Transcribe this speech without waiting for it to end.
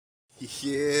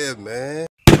Yeah, man.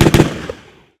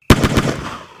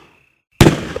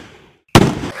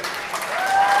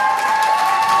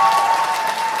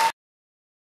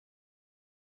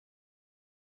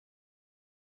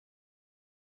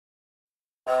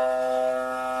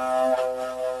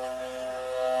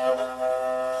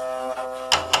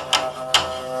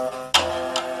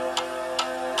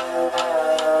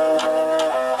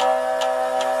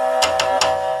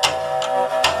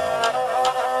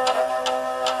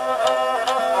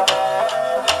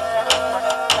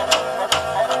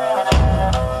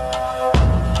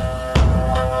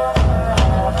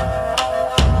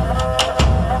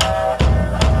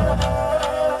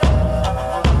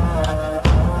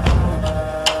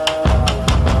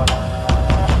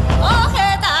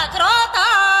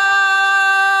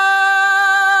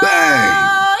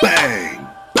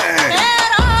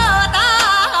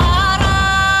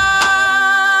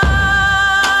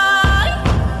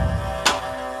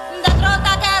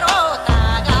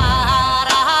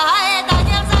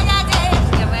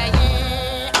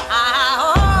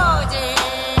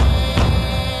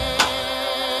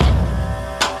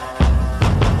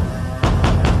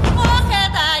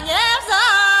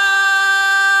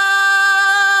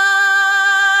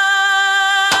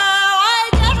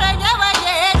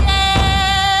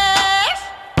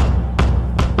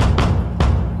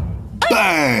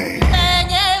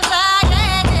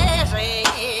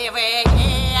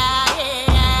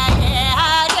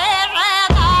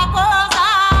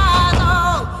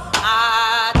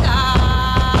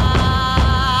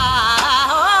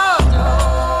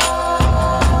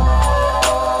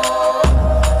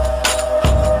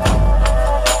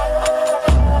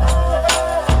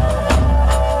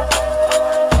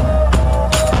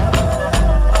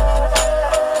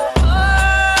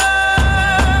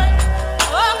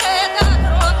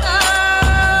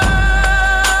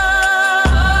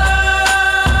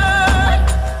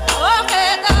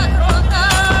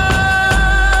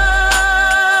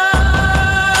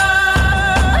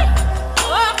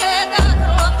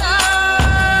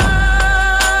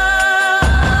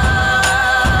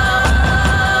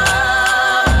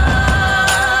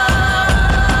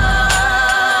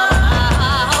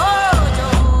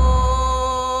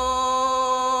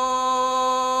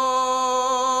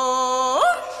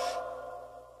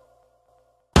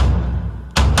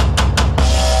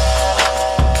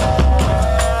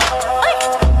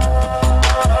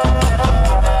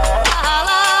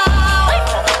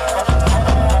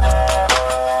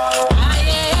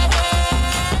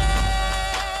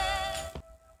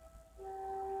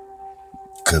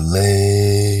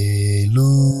 Kalelu.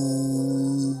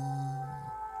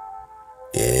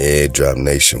 Yeah, Drop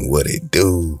Nation, what it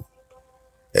do?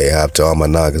 Ahab to all my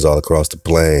Nagas all across the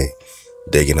plain.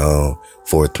 Digging on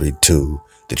 432,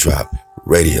 the Drop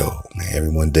Radio. Man,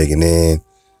 everyone digging in,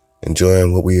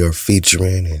 enjoying what we are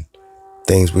featuring and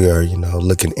things we are,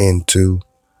 looking into.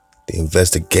 The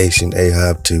investigation,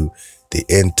 Ahab to the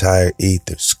entire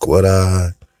Ether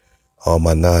Squad. All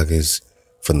my Nagas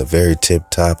from the very tip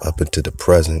top up into the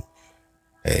present.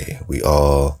 Hey, we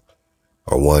all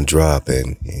are one drop,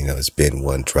 and it's been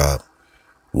one drop,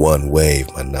 one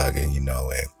wave, my Naga, and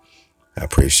I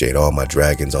appreciate all my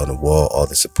dragons on the wall, all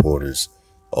the supporters,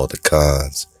 all the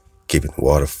cons, keeping the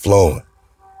water flowing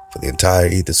for the entire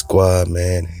Ether Squad,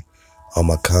 man. All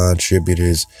my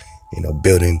contributors,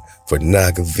 building for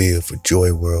Nagaville, for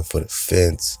Joy World, for the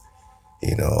Fence,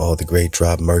 all the great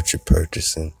drop merchant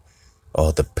purchasing,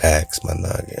 all the packs, my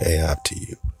Naga. Hey, up to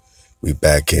you. We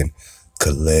back in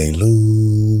Kalelu.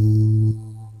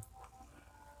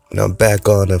 And I'm back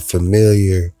on a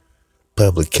familiar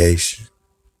publication.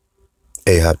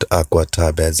 Ahab to Aqua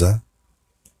Tabeza.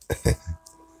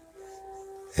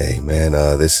 Hey, man,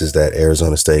 this is that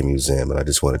Arizona State Museum, and I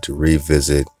just wanted to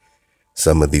revisit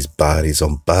some of these bodies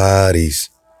on bodies.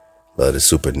 Love the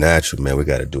supernatural, man. We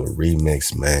got to do a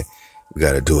remix, man. We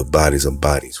got to do a bodies on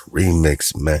bodies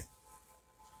remix, man.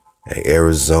 Hey,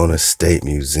 Arizona State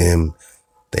Museum,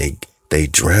 they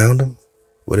drowned them?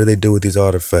 What do they do with these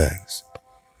artifacts?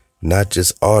 Not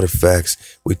just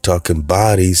artifacts, we talking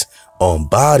bodies on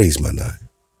bodies, my nigga.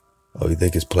 Oh, you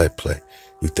think it's play?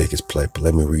 You think it's play?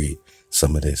 Let me read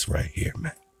some of this right here,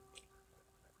 man.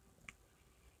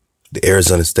 The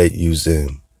Arizona State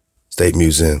Museum,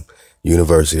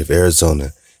 University of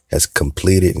Arizona has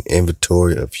completed an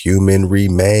inventory of human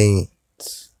remains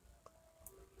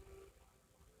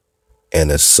and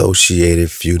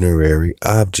associated funerary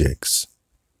objects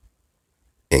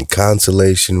in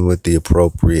consultation with the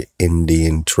appropriate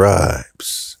Indian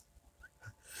tribes.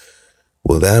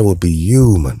 Well, that would be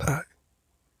you, Manak,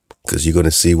 because you're going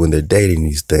to see when they're dating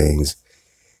these things,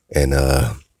 and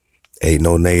ain't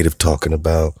no native talking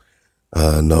about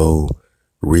no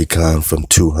recon from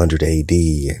 200 AD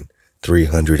and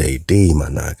 300 AD, my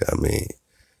Naga. I mean,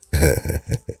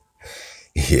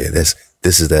 yeah, this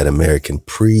is that American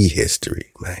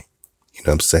prehistory, man. You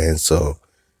know what I'm saying? So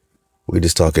we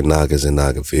just talking Nagas in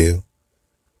Nagaville,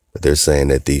 but they're saying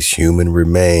that these human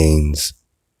remains,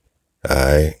 all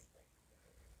right,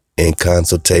 in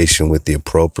consultation with the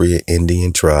appropriate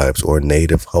Indian tribes or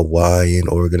Native Hawaiian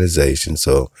organizations.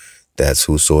 So that's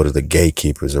who's sort of the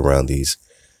gatekeepers around these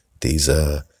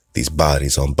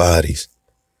bodies on bodies,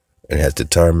 and has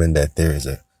determined that there is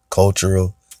a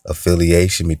cultural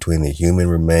affiliation between the human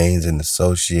remains and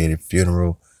associated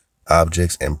funeral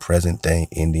objects and present-day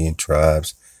Indian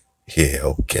tribes. Yeah,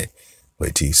 okay.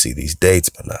 Wait till you see these dates,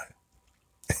 but not.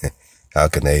 How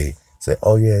can they say,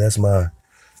 oh yeah, that's my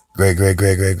great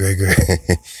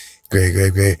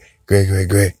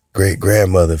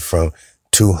grandmother from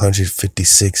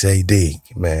 256 AD?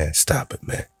 Man, stop it,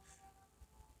 man.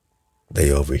 They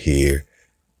over here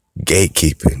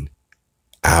gatekeeping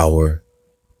our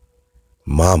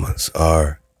mamas,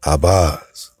 our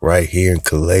abas, right here in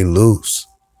Kalei.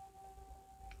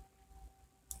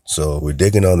 So we're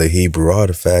digging on the Hebrew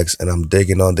artifacts, and I'm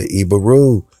digging on the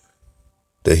Ibaru,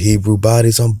 the Hebrew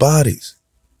bodies on bodies.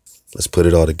 Let's put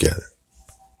it all together.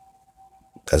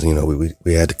 Because, you know,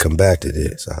 we had to come back to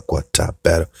this. Aqua top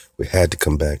battle. We had to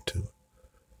come back to it.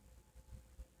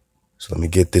 So let me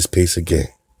get this piece again.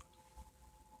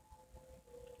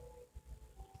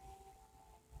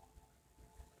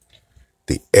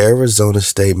 The Arizona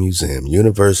State Museum,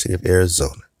 University of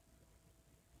Arizona,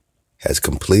 has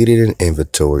completed an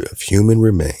inventory of human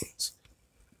remains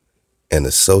and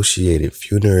associated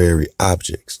funerary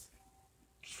objects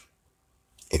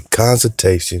in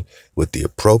consultation with the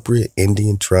appropriate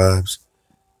Indian tribes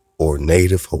or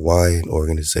Native Hawaiian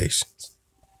organizations.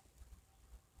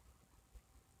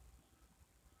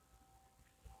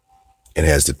 And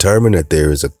has determined that there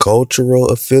is a cultural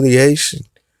affiliation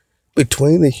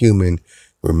between the human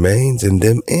remains and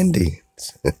them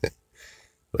Indians.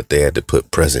 But they had to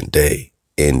put present day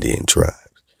Indian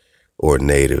tribes or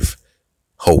Native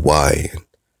Hawaiian.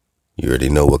 You already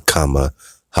know what Kamaya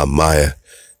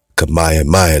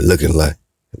Maya looking like.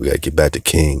 We gotta get back to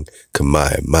King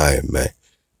Kamaya Maya, man.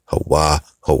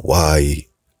 Hawaii.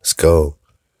 Let's go.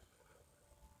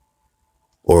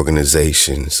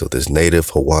 Organization. So this Native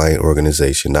Hawaiian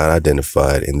organization not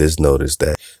identified in this notice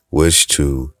that wish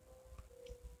to,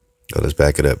 let's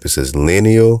back it up. It says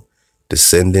lineal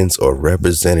descendants or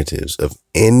representatives of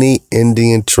any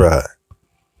Indian tribe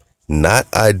not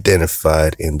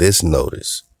identified in this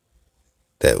notice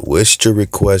that wish to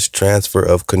request transfer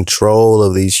of control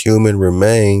of these human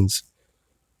remains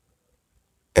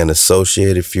and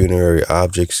associated funerary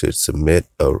objects should submit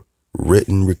a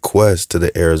written request to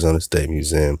the Arizona State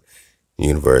Museum,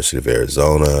 University of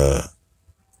Arizona.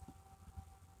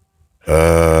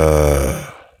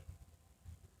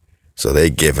 So they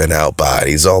giving out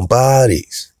bodies on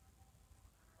bodies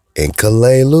in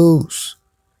Kalei.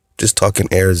 Just talking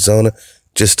Arizona,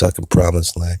 just talking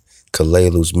promised land.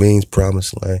 Kalei means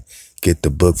promised land. Get the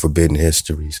book Forbidden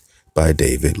Histories by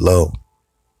David Lowe.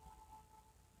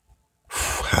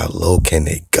 How low can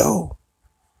they go?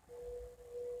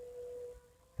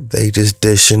 They just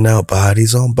dishing out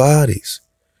bodies on bodies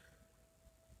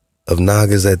of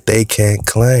Nagas that they can't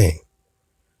claim.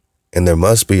 And there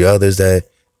must be others that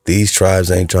these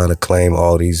tribes ain't trying to claim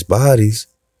all these bodies,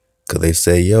 because they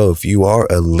say, yo, if you are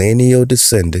a lineal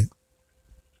descendant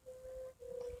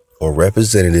or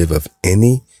representative of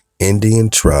any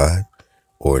Indian tribe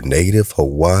or Native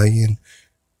Hawaiian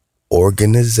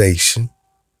organization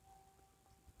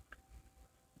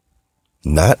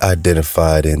not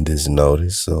identified in this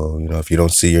notice, so, you know, if you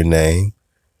don't see your name,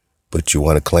 but you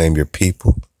want to claim your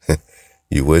people,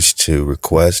 you wish to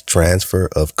request transfer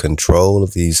of control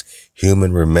of these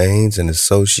human remains and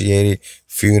associated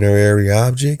funerary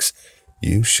objects,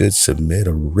 you should submit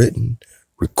a written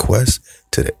request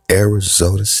to the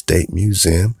Arizona State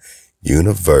Museum,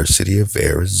 University of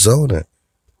Arizona.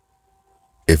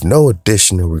 If no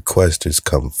additional requesters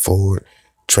come forward,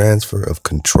 transfer of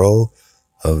control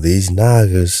of these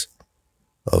Nagas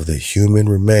of the human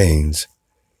remains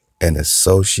and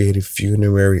associated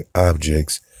funerary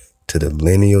objects to the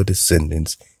lineal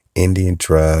descendants, Indian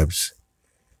tribes,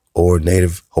 or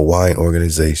Native Hawaiian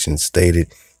organizations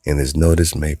stated in this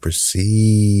notice may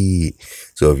proceed.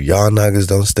 So if y'all Nagas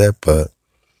don't step up,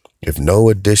 if no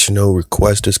additional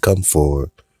requesters come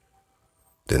forward,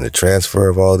 then the transfer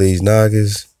of all these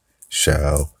Nagas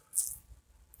shall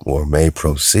or may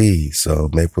proceed. So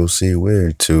may proceed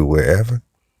where? To wherever?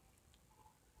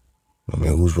 I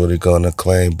mean, who's really gonna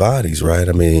claim bodies, right?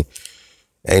 I mean,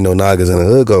 Ain't no Nagas in the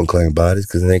hood gonna claim bodies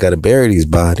because they ain't gotta bury these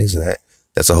bodies, and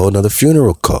that's a whole nother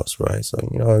funeral cost, right? So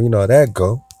you know how that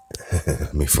go. I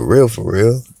mean, for real.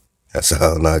 That's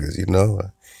how Nagas,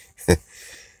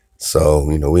 So,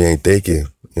 we ain't thinking,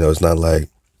 it's not like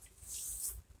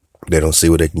they don't see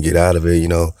what they can get out of it,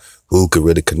 who could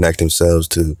really connect themselves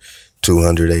to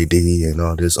 200 AD and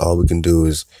all this. All we can do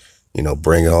is,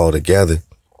 bring it all together,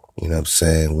 you know what I'm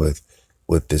saying,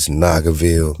 with this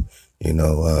Nagaville,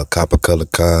 copper color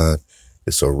Khan,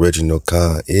 this original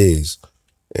Khan is.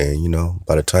 And,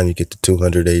 by the time you get to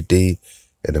 200 AD in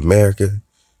America,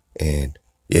 and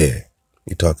yeah,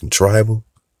 you're talking tribal,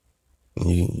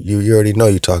 you already know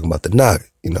you're talking about the Naga,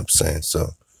 you know what I'm saying?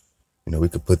 So, we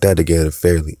could put that together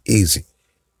fairly easy.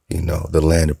 The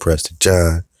land of Prester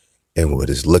John and what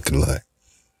it's looking like.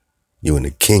 You in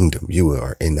the kingdom.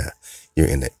 You're in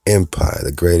the empire,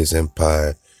 the greatest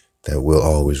empire that will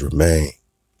always remain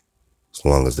as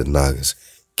long as the Nagas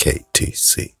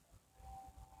KTC.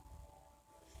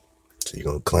 So you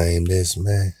gonna claim this,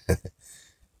 man?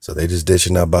 So they just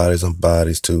dishing out bodies on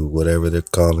bodies to whatever they're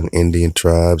calling Indian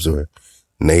tribes or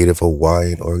Native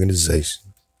Hawaiian organizations.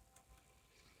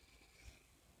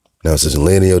 Now it says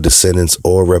lineal descendants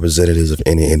or representatives of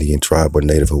any Indian tribe or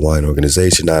Native Hawaiian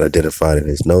organization not identified in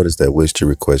this notice that wish to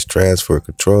request transfer or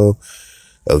control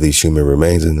of these human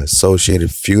remains and associated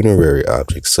funerary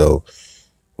objects. So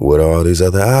what are all these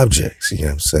other objects? You know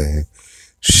what I'm saying?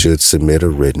 Should submit a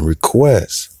written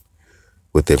request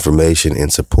with information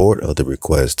in support of the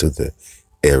request to the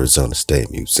Arizona State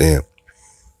Museum.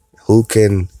 Who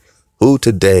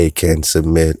today can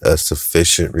submit a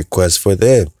sufficient request for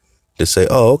them to say,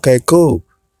 oh, okay, cool.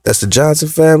 That's the Johnson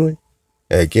family.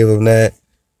 Hey, give him that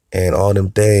and all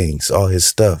them things, all his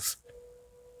stuff.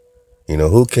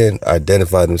 Who can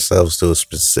identify themselves to a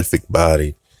specific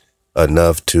body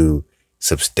enough to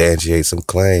substantiate some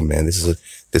claim, man? This is,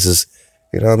 This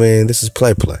is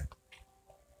play.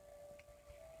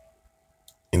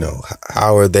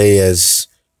 How are they as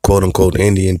quote unquote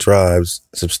Indian tribes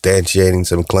substantiating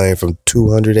some claim from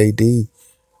 200 AD?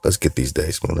 Let's get these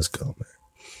dates, man. Let's go, man.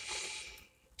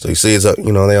 So you see,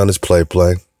 they on this play.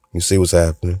 You see what's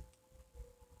happening.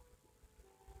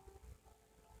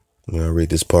 I'll read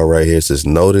this part right here. It says,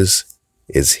 notice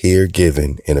is here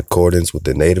given in accordance with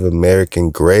the Native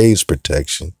American Graves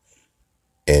Protection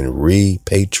and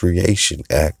Repatriation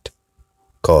Act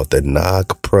called the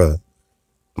NAGPRA.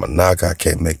 My Naga, I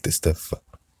can't make this stuff up.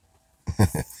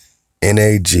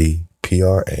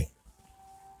 NAGPRA.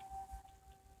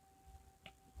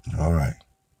 All right.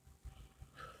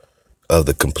 Of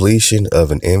the completion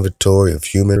of an inventory of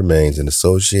human remains and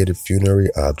associated funerary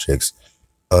objects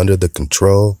under the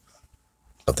control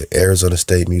of the Arizona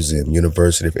State Museum,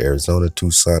 University of Arizona,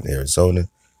 Tucson, Arizona.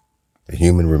 The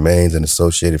human remains and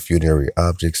associated funerary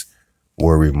objects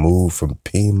were removed from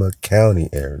Pima County,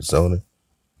 Arizona.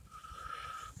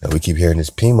 Now we keep hearing this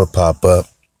Pima pop up,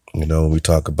 when we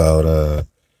talk about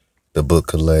the book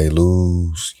Calais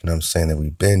Luz, that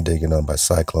we've been digging on by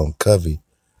Cyclone Covey.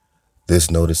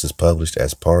 This notice is published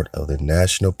as part of the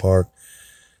National Park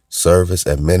Service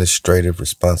administrative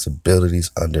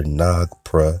responsibilities under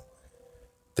NAGPRA.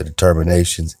 The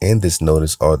determinations in this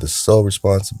notice are the sole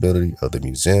responsibility of the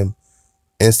museum,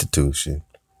 institution,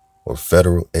 or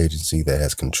federal agency that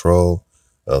has control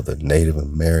of the Native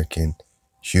American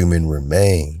human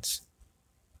remains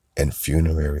and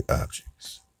funerary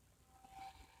objects.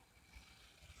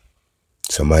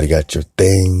 Somebody got your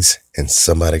things and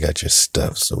somebody got your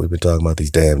stuff. So we've been talking about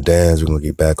these damn dams. We're going to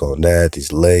get back on that.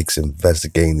 These lakes,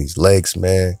 investigating these lakes,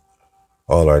 man.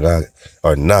 All our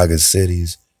Naga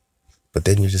cities. But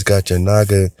then you just got your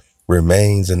Naga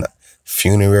remains and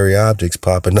funerary objects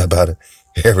popping up out of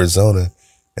Arizona.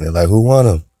 And they're like, who want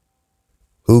them?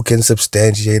 Who can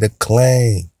substantiate a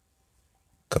claim?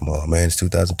 Come on, man. It's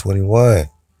 2021.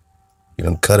 You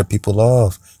done cut people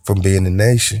off from being a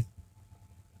nation.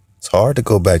 It's hard to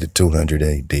go back to 200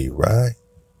 AD, right?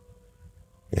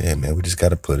 Yeah, man, we just got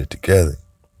to put it together.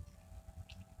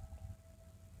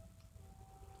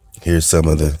 Here's some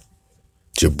of the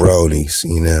jabronis,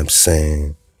 you know what I'm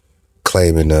saying,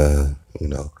 claiming,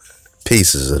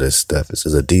 pieces of this stuff. This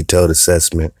is a detailed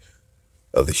assessment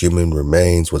of the human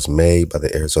remains was made by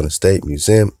the Arizona State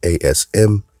Museum,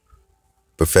 ASM,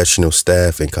 professional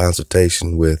staff in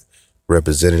consultation with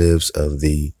representatives of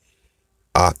the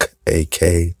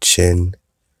Chin,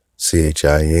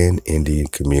 CHIN, Indian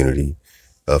community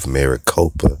of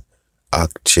Maricopa,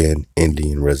 Chin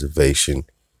Indian Reservation,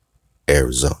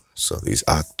 Arizona. So these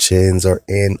Chins are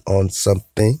in on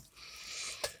something.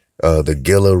 The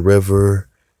Gila River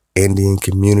Indian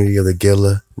community of the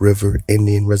Gila River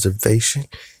Indian Reservation,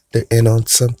 they're in on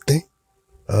something.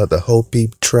 the Hopi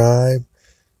tribe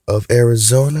of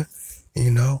Arizona,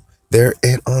 they're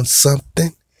in on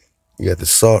something. You got the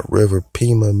Salt River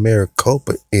Pima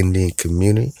Maricopa Indian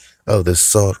community of the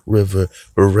Salt River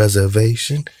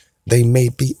Reservation. They may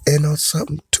be in on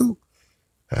something too.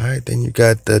 All right, then you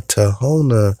got the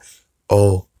Tohono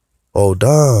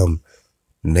O'odham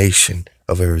Nation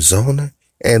of Arizona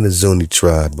and the Zuni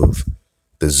tribe of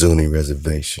the Zuni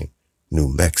Reservation, New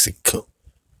Mexico.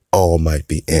 All might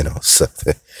be in on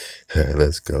something. All right,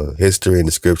 let's go. History and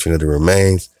description of the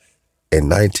remains in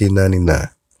 1999.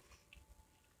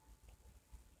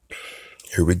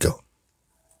 Here we go.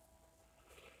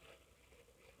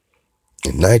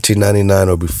 In 1999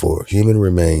 or before, human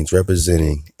remains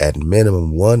representing at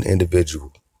minimum one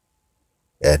individual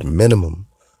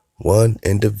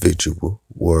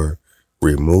were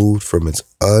removed from its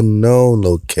unknown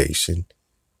location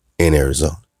in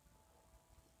Arizona.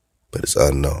 But it's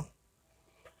unknown.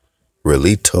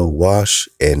 Relito Wash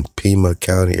in Pima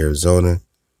County, Arizona.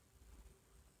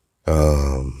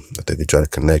 I think they try to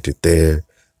connect it there.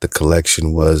 The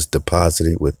collection was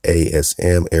deposited with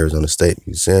ASM, Arizona State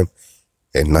Museum,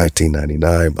 in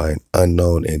 1999 by an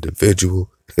unknown individual.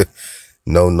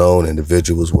 No known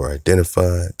individuals were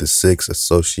identified. The 6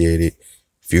 associated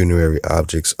funerary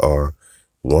objects are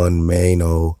 1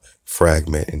 Mano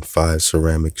fragment and 5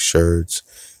 ceramic sherds.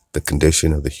 The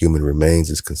condition of the human remains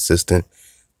is consistent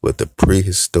with the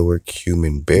prehistoric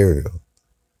human burial.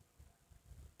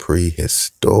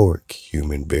 Prehistoric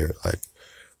human burial, like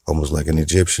almost like an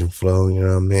Egyptian flow, you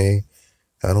know what I mean?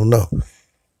 I don't know.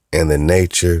 And the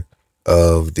nature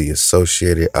of the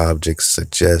associated objects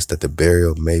suggests that the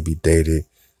burial may be dated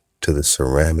to the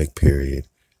ceramic period,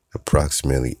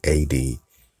 approximately AD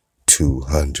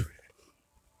 200.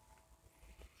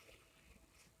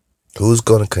 Who's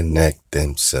going to connect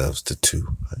themselves to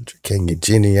 200? Can your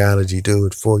genealogy do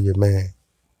it for you, man?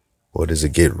 Or does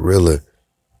it get realer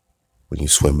when you're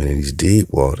swimming in these deep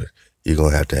waters? You're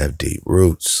going to have deep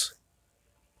roots.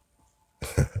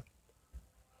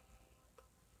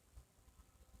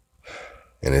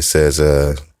 And it says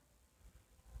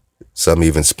some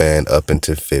even span up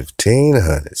into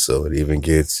 1500. So it even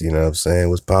gets, you know what I'm saying,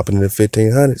 what's popping in the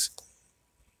 1500s.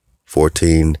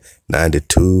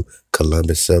 1492,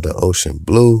 Columbus sailed the ocean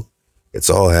blue. It's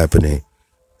all happening.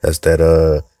 That's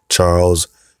that Charles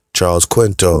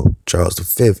Quinto, Charles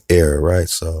V era, right?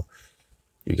 So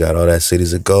you got all that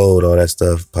cities of gold, all that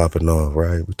stuff popping off,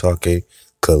 right? We're talking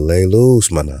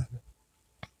Kalelus, man.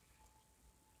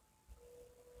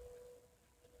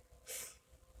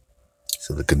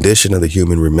 So the condition of the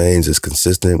human remains is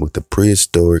consistent with the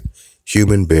prehistoric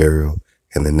human burial,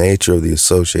 and the nature of the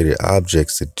associated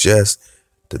objects suggests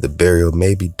that the burial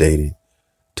may be dated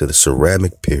to the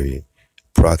ceramic period,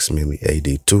 approximately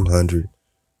AD 200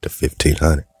 to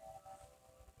 1500.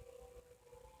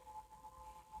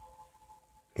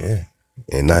 Yeah.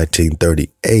 In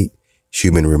 1938,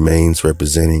 human remains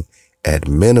representing at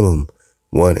minimum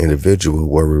one individual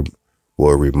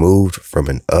were removed from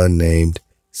an unnamed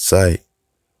site.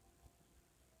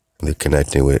 They're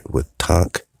connecting with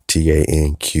Tanque,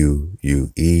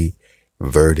 Tanque,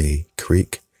 Verde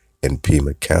Creek in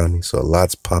Pima County. So a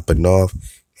lot's popping off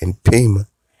in Pima.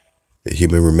 The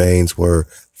human remains were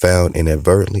found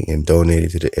inadvertently and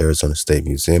donated to the Arizona State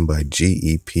Museum by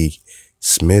G.E.P.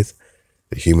 Smith.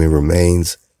 The human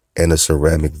remains and a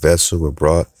ceramic vessel were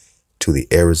brought to the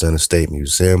Arizona State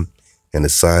Museum and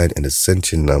assigned an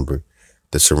ascension number.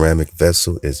 The ceramic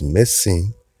vessel is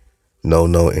missing. No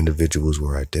known individuals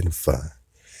were identified.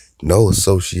 No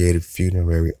associated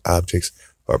funerary objects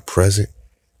are present.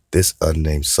 This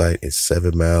unnamed site is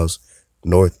 7 miles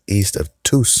northeast of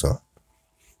Tucson.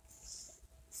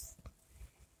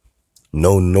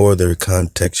 No northern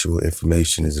contextual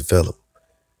information is available.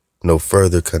 No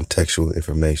further contextual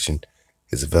information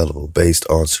is available. Based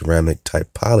on ceramic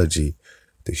typology,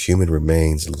 the human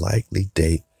remains likely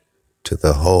date to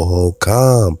the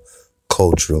Hohokam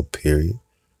cultural period.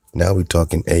 Now we're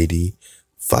talking AD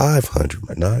 500,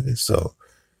 my Naga. So,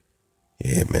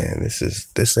 yeah, man,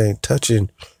 this ain't touching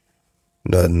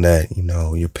nothing that,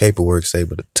 your paperwork's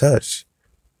able to touch.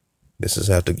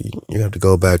 You have to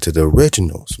go back to the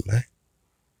originals, man.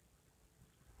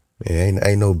 Yeah,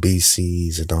 ain't no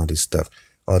BCs and all this stuff,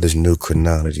 all this new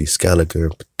chronology, Scaliger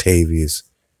and Patavius.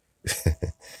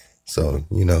 So,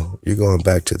 you're going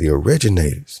back to the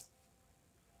originators.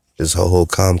 This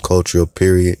Hohokam cultural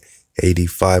period, AD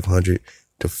 500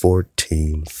 to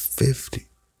 1450.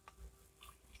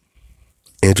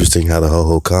 Interesting how the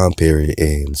Hohokam period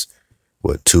ends,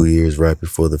 2 years right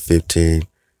before the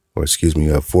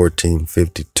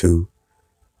 1452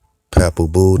 Papal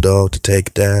Bulldog to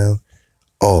take down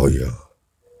all y'all.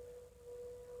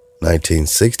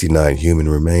 1969, human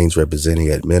remains representing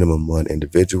at minimum one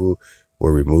individual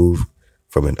were removed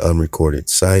from an unrecorded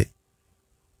site.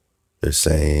 They're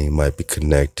saying might be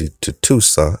connected to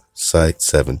Tucson, Site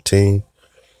 17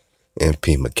 in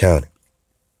Pima County,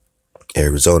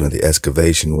 Arizona. The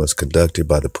excavation was conducted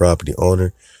by the property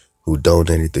owner who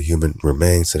donated the human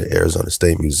remains to the Arizona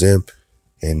State Museum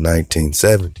in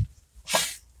 1970.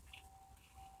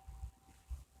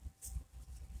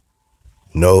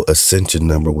 No ascension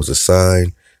number was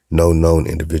assigned. No known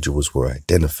individuals were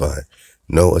identified.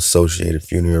 No associated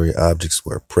funerary objects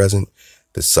were present.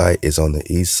 The site is on the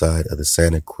east side of the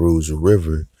Santa Cruz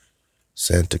River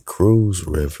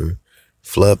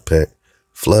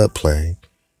floodplain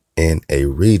in a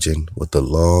region with a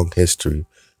long history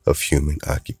of human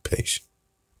occupation.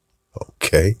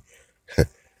 Okay.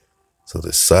 So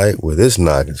the site where this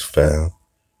Naga is found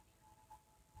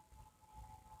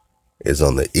is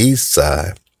on the east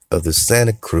side of the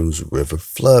Santa Cruz River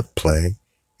floodplain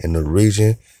in the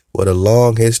region with a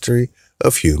long history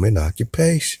of human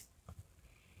occupation.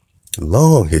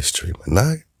 Long history,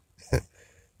 man. They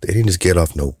didn't just get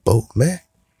off no boat, man.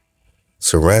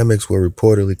 Ceramics were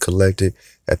reportedly collected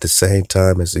at the same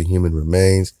time as the human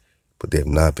remains, but they have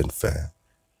not been found.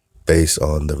 Based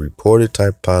on the reported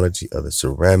typology of the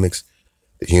ceramics,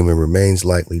 the human remains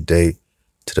likely date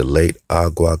to the late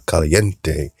Agua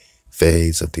Caliente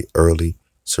phase of the early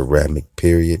ceramic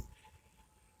period.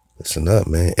 Listen up,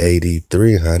 man. AD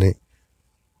 300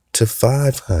 to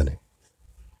 500.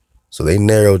 So they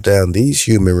narrowed down these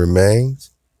human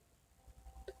remains,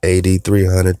 AD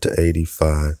 300 to AD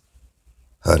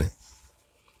 500.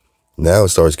 Now it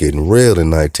starts getting real in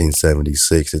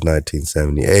 1976 to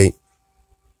 1978.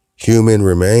 Human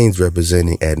remains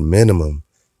representing at minimum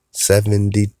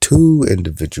 72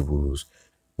 individuals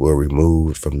were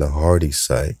removed from the Hardy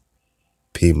site,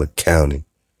 Pima County.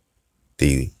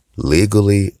 The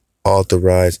legally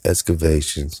authorized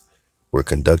excavations were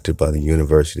conducted by the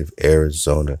University of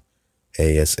Arizona,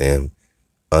 ASM,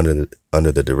 under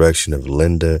the direction of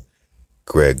Linda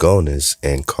Gregonis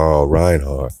and Carl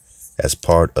Reinhardt as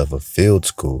part of a field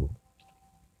school.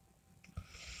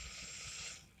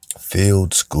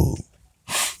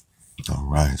 All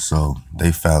right, so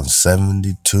they found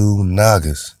 72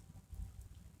 Nagas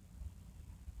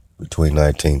between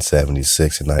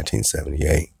 1976 and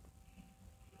 1978.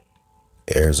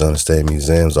 Arizona State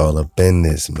Museum's all up in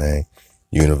this, man.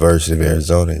 University of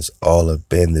Arizona is all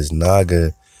up in this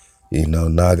Naga,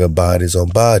 Naga bodies on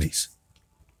bodies.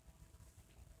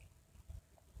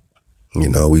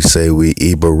 We say we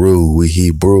Ibaru, we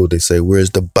Hebrew. They say, where's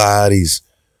the bodies?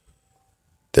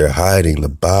 They're hiding the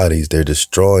bodies. They're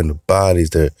destroying the bodies.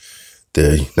 They're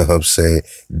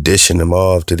dishing them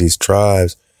off to these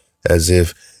tribes as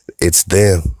if it's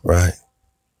them, right?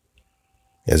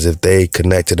 As if they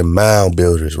connect to the mound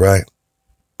builders, right?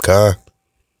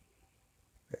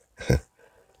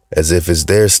 As if it's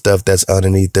their stuff that's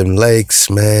underneath them lakes,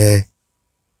 man.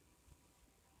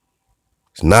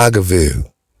 It's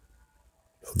Nagaville.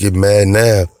 Don't get mad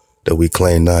now that we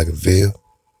claim Nagaville,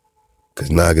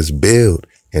 because Naga's built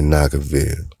in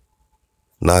Nagaville.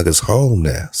 Naga's home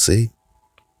now, see?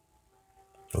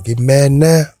 Don't get mad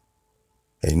now.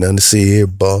 Ain't nothing to see here,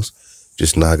 boss.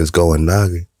 Just Naga's going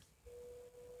Naga.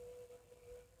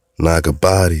 Naga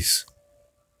bodies.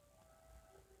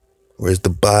 Where's the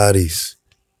bodies?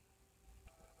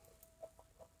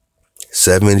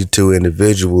 72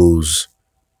 individuals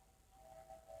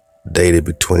dated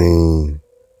between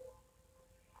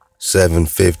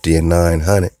 750 and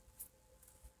 900.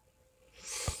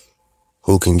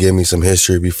 Who can give me some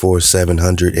history before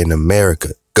 700 in America?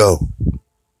 Go.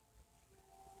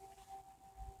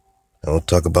 I don't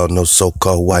talk about no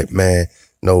so-called white man,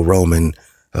 no Roman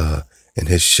in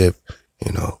his ship,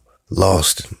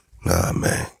 lost. Nah,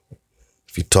 man.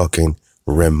 If you're talking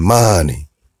Remani,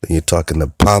 then you're talking the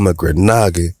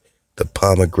pomegranate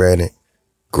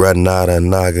Granada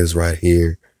Nagas right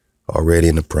here, already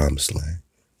in the promised land.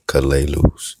 Cut lay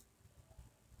loose.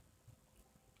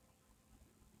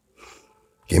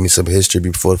 Give me some history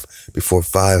before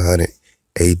 500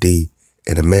 AD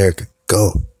in America.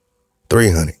 Go.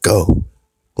 300. Go.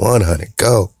 100.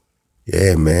 Go.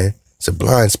 Yeah, man. It's a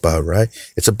blind spot, right?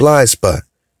 It's a blind spot.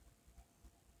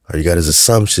 All you got is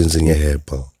assumptions in your head,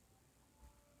 bro.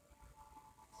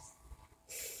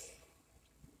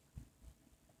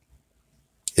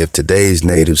 If today's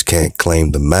natives can't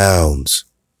claim the mounds,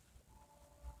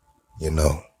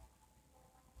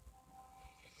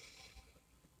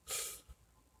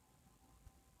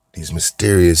 these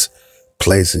mysterious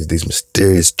places, these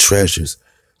mysterious treasures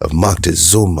of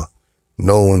Moctezuma,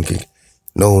 no one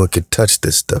No one could touch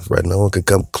this stuff, right? No one could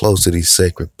come close to these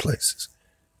sacred places.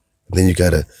 And then you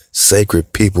got a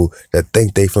sacred people that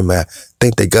think they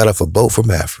got off a boat from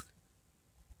Africa.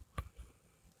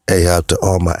 Ahab to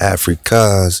all my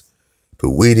Africans,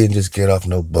 but we didn't just get off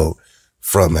no boat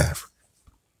from Africa.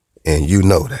 And you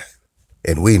know that.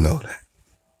 And we know that.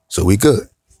 So we good.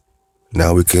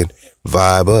 Now we can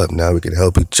vibe up. Now we can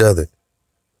help each other.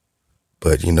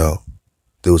 But,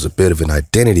 there was a bit of an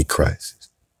identity crisis.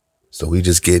 So we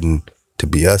just getting to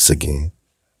be us again.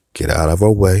 Get out of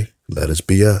our way. Let us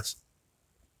be us.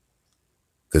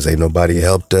 Because ain't nobody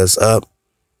helped us up.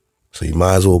 So you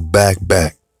might as well back.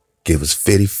 Give us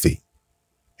 50 feet.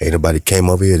 Ain't nobody came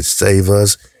over here to save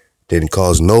us. Didn't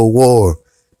cause no war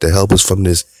to help us from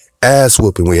this ass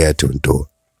whooping we had to endure.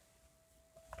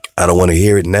 I don't want to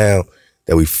hear it now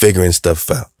that we figuring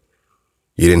stuff out.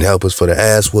 You didn't help us for the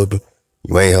ass whooping.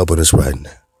 You ain't helping us right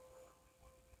now.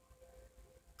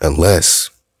 Unless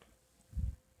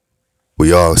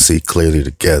we all see clearly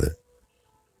together.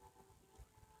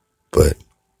 But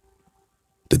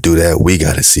to do that, we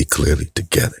got to see clearly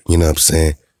together. You know what I'm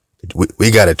saying?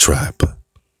 We got to try, but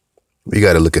we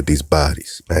got to look at these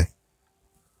bodies, man.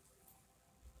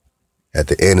 At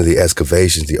the end of the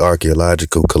excavations, the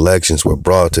archaeological collections were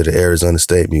brought to the Arizona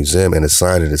State Museum and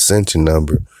assigned an ascension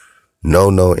number.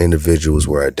 No known individuals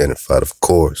were identified, of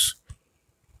course,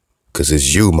 because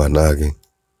it's you, my noggin.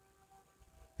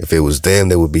 If it was them,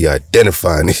 they would be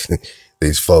identifying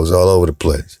these folks all over the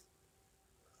place.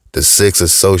 The 6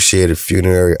 associated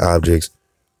funerary objects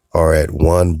are at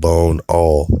one bone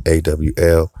awl,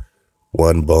 AWL,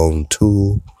 one bone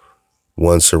tool,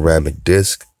 one ceramic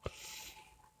disc,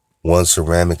 one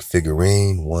ceramic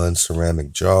figurine, one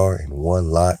ceramic jar, and one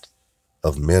lot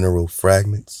of mineral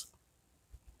fragments.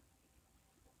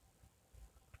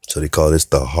 So they call this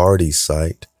the Hardy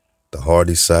site. The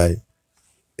Hardy site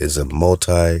is a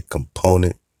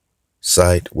multi-component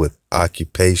site with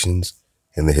occupations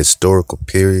in the historical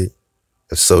period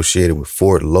associated with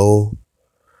Fort Lowell,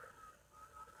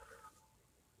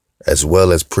 as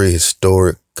well as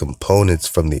prehistoric components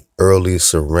from the early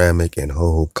ceramic and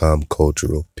Hohokam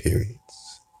cultural periods.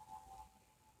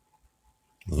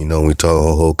 When we talk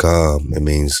Hohokam, it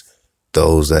means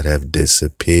those that have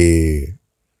disappeared,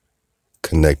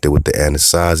 connected with the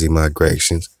Anasazi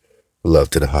migrations, love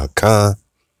to the Hakan,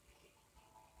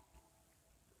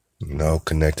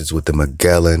 connected with the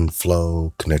Magellan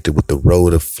flow, connected with the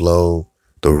Rhoda flow,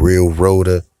 the real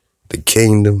Rhoda, the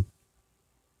kingdom,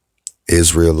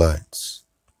 Israelites,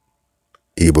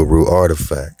 Ibaru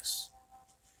artifacts.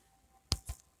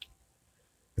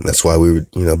 And that's why we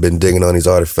been digging on these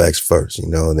artifacts first,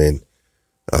 and then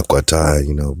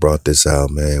Aquatai, brought this out,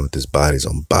 man, with his bodies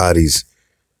on bodies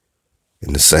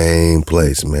in the same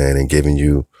place, man, and giving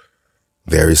you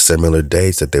very similar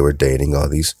dates that they were dating all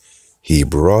these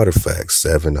Hebrew artifacts,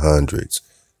 700s,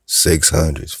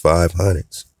 600s,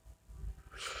 500s.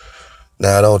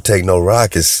 Now, I don't take no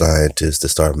rocket scientist to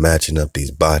start matching up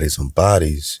these bodies on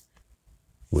bodies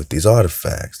with these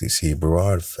artifacts, these Hebrew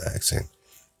artifacts, and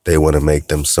they want to make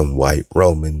them some white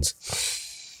Romans,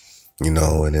 and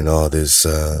then all this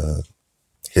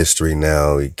history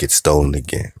now, it gets stolen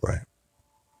again, right?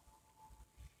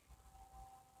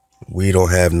 We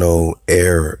don't have no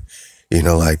error,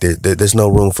 there's no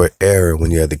room for error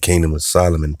when you have the Kingdom of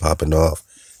Solomon popping off,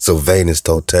 Sylvanus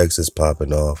told Texas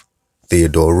popping off,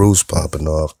 Theodore Roos popping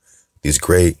off, these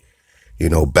great,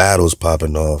 battles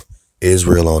popping off,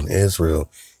 Israel on Israel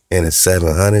in the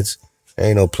 700s.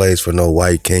 Ain't no place for no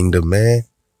white kingdom, man.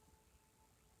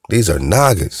 These are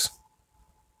Nagas.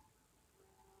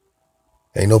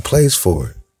 Ain't no place for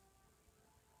it.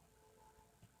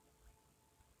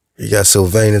 You got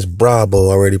Sylvanus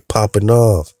Bravo already popping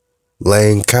off,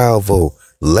 Lane Calvo,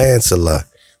 Lancelot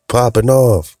popping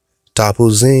off,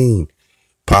 Tapuzine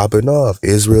popping off,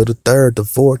 Israel the 3rd, the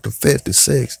 4th, the 5th, the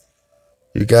 6th.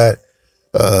 You got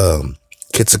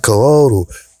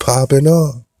Quetzalcoatl popping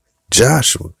off,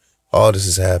 Joshua. All this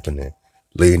is happening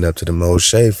leading up to the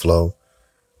Moshe flow,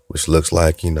 which looks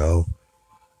like,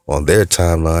 on their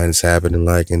timeline, it's happening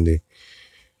like in the,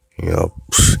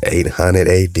 800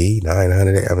 AD,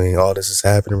 900. I mean, all this is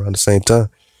happening around the same time,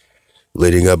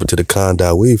 leading up into the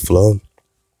Khandawi flow,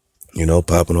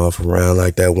 popping off around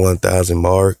like that 1,000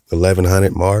 mark,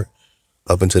 1,100 mark,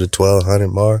 up into the 1,200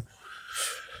 mark.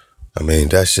 I mean,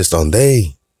 that's just on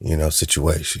they,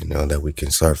 situation, that we can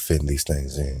start fitting these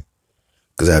things in.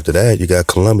 Because after that, you got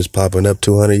Columbus popping up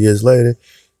 200 years later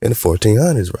in the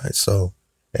 1400s, right? So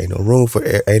ain't no room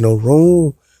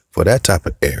for that type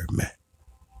of error, man.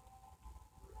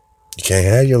 You can't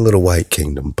have your little white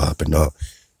kingdom popping off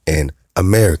in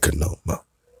America no more.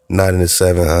 Not in the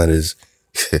 700s,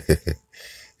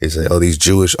 They say, oh, these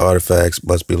Jewish artifacts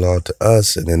must belong to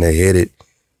us. And then they hid it.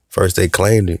 First they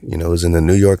claimed it. It was in the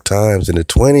New York Times in the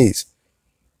 1920s.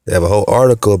 They have a whole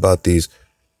article about these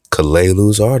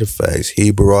Kalelus artifacts,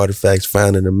 Hebrew artifacts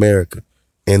found in America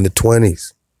in the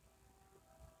 1920s.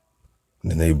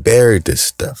 And then they buried this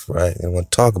stuff, right? They don't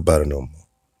want to talk about it no more.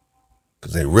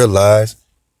 Because they realized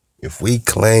if we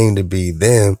claim to be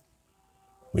them,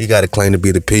 we got to claim to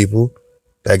be the people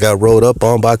that got rolled up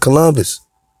on by Columbus.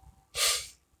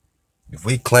 If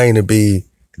we claim to be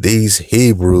these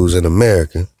Hebrews in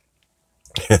America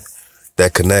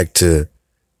that connect to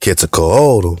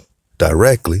Quetzalcoatl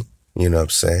directly, you know what I'm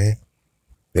saying?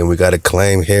 Then we got to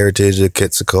claim heritage of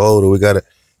Quetzalcoatl. We got to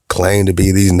claim to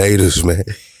be these natives, man.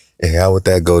 And how would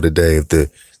that go today if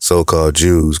the so-called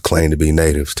Jews claim to be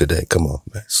natives today? Come on,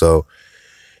 man. So,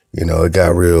 it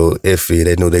got real iffy.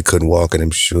 They knew they couldn't walk in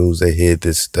them shoes. They hid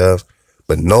this stuff.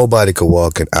 But nobody could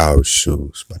walk in our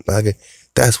shoes. But Naga,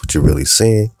 that's what you're really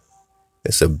seeing.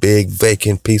 It's a big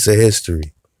vacant piece of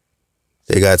history.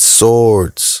 They got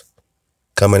swords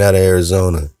coming out of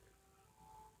Arizona.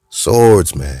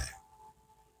 Swords, man.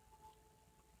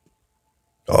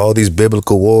 All these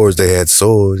biblical wars, they had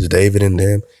swords. David and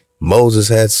them. Moses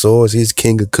had swords. He's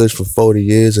king of Cush for 40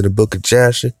 years in the book of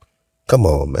Joshua. Come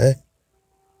on, man.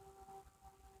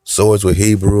 Swords with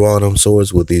Hebrew on them.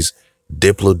 Swords with these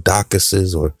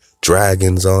diplodocuses or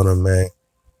dragons on them, man.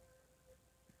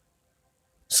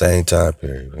 Same time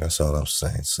period. That's all I'm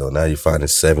saying. So now you're finding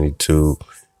 72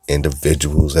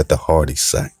 individuals at the Hardy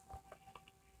site.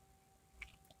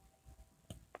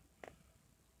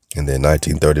 And then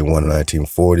 1931 and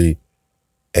 1940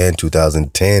 and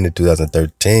 2010 and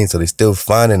 2013. So they still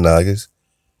finding Nagas.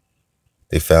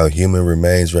 They found human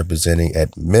remains representing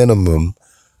at minimum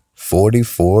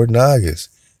 44 Nagas.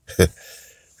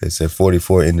 They said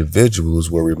 44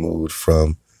 individuals were removed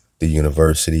from the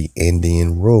University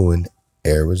Indian Ruin,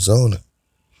 Arizona.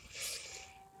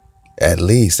 At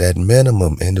least, at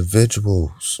minimum,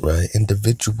 individuals, right?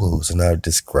 Individuals. And I'm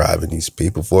describing these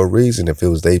people for a reason. If it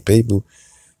was they people,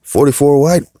 44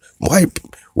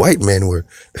 white men were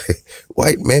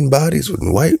white men bodies with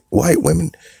white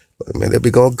women. Man, they'd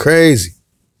be going crazy.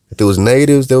 If it was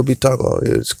natives, they'll be talking, oh,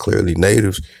 it's clearly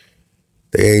natives.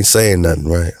 They ain't saying nothing,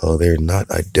 right? Oh, they're not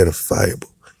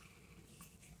identifiable.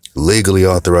 Legally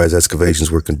authorized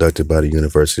excavations were conducted by the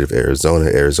University of Arizona,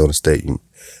 Arizona State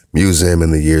Museum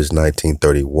in the years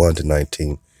 1931 to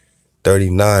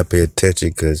 1939. Pay attention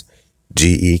because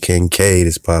G.E. Kincaid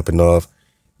is popping off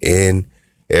in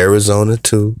Arizona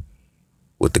too,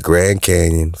 with the Grand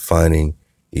Canyon, finding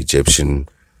Egyptian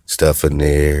stuff in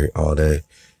there, all that.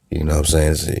 You know what I'm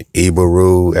saying? It's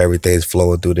Ibaru, everything's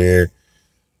flowing through there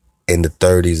in the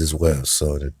 30s as well.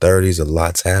 So in the 30s, a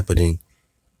lot's happening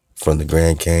from the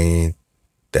Grand Canyon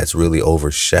that's really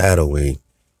overshadowing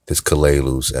this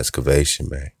Kalelus excavation,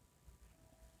 man.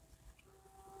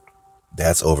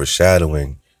 That's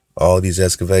overshadowing all these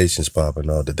excavations popping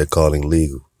off that they're calling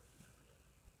legal.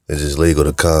 It's just legal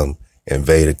to come,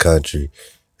 invade a country,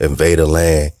 invade a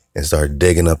land, and start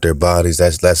digging up their bodies.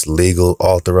 That's legal,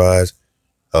 authorized.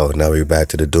 Oh, now we're back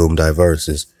to the doomed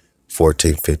diverses.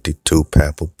 1452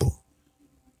 Papal Bull.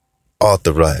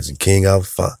 Authorizing King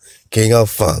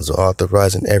Alfonso,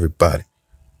 authorizing everybody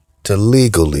to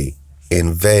legally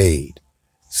invade,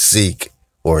 seek,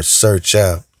 or search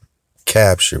out,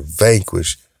 capture,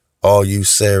 vanquish all you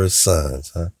Sarah's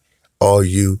sons, huh? All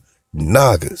you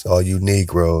Nagas, all you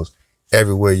Negroes,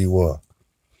 everywhere you are.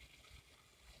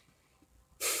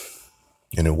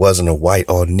 And it wasn't a white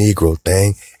on Negro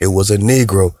thing. It was a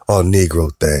Negro on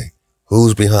Negro thing.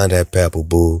 Who's behind that Papal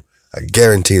Bull? I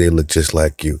guarantee they look just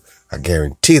like you. I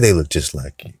guarantee they look just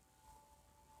like you.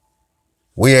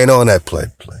 We ain't on that play.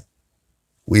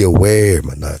 We aware,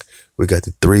 my knock. We got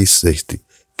the 360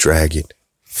 dragon,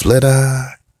 flat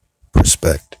eye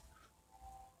perspective.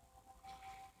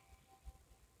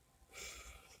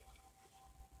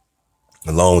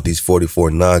 Along with these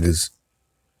 44 Nagas,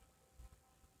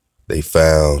 they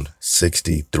found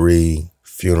 63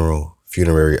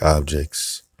 funerary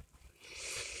objects,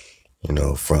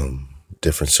 from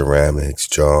different ceramics,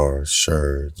 jars,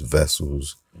 sherds,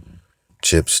 vessels,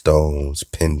 chip stones,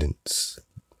 pendants,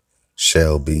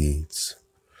 shell beads,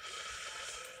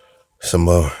 some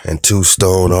more, and 2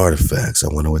 stone artifacts. I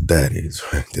wonder what that is,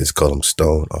 right? They just call them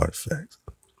stone artifacts.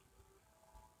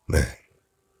 Man.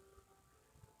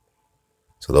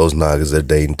 So those Nagas are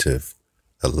dating to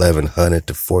 1100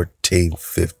 to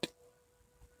 1450.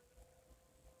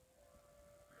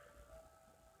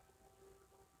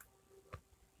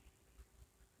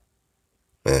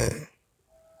 Man.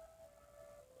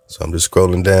 So I'm just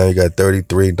scrolling down. You got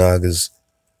 33 Nagas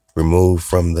removed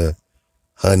from the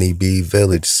Honeybee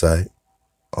Village site.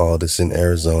 All this in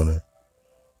Arizona.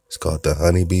 It's called the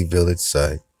Honeybee Village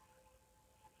site.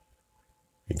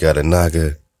 You got a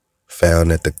Naga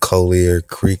found at the Collier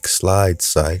Creek Slide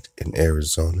site in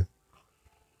Arizona.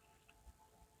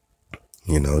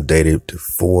 Dated to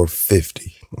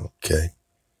 450. Okay.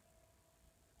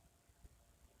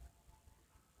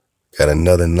 Got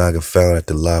another Naga found at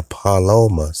the La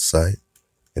Paloma site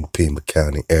in Pima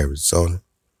County, Arizona.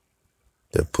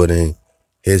 They're putting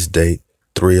his date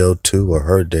 302 or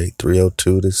her date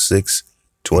 302 to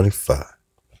 625.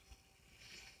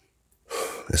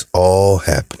 It's all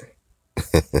happening.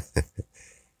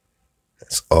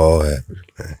 It's all happening,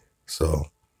 man. So,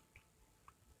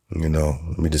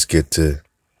 let me just get to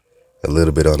a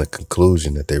little bit on the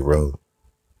conclusion that they wrote.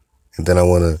 And then I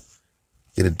want to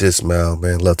get a dismount,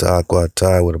 man. Love to Aqua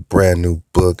Tie with a brand new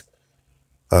book.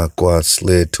 Aqua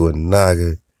slid to a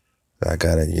Naga. I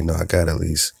gotta at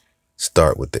least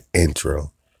start with the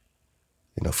intro.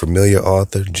 Familiar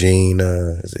author, Gene,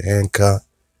 is it Hancock?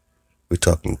 We're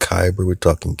talking Kyber, we're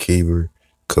talking Keeber,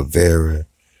 Kavera.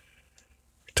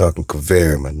 We're talking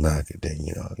Kavera, my Naga. Then,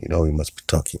 we must be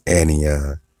talking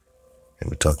Anion. And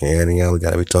we're talking Anion, we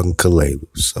gotta be talking Kalelu.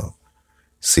 So,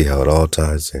 see how it all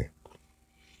ties in.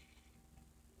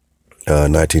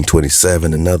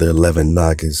 1927, another 11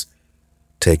 Nagas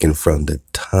taken from the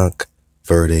Tonk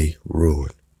Verde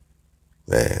ruin.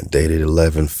 Man, dated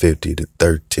 1150 to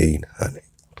 1300.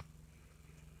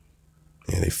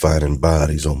 And they finding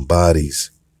bodies on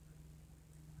bodies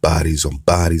in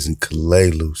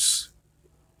Kalelus.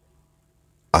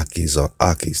 Akis on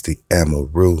Akis, the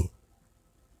Amaru.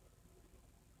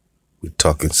 We're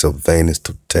talking Sylvanus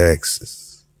to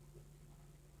Texas.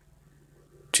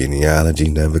 Genealogy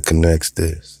never connects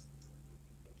this.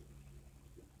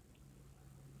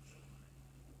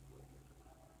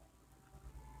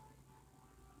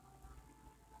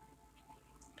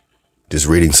 Just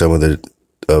reading some of the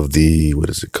what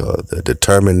is it called? The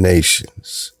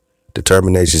determinations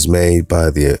made by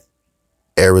the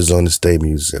Arizona State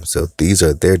Museum. So these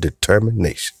are their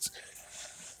determinations.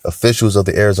 Officials of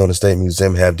the Arizona State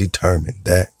Museum have determined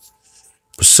that,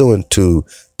 pursuant to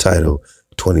Title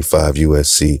 25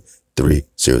 USC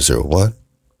 3001,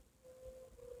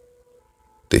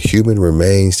 the human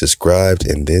remains described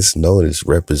in this notice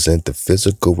represent the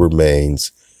physical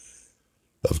remains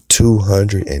of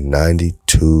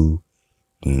 292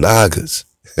 Nagas,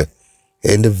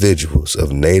 individuals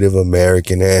of Native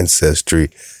American ancestry.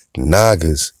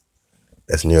 Nagas,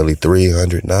 that's nearly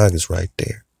 300 Nagas right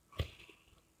there.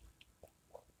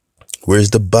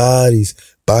 Where's the bodies?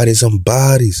 Bodies on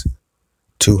bodies.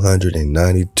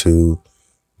 292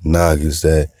 Nagas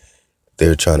that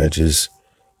they're trying to just,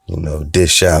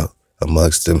 dish out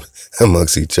amongst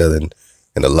each other,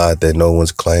 and a lot that no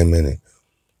one's claiming it.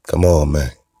 Come on,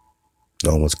 man.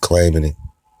 No one's claiming it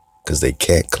because they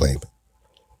can't claim it.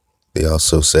 They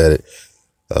also said it,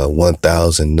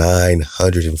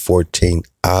 1,914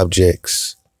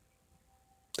 objects.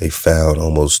 They found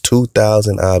almost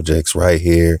 2,000 objects right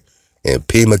here in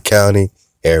Pima County,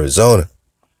 Arizona.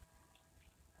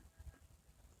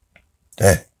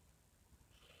 Dang.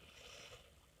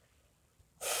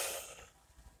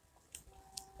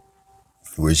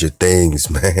 Where's your things,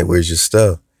 man? Where's your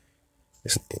stuff?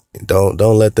 Don't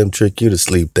let them trick you to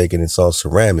sleep thinking it's all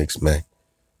ceramics, man.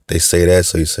 They say that,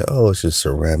 so you say, oh, it's just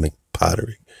ceramic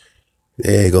pottery.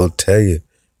 They ain't gonna tell you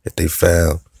if they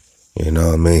found, you know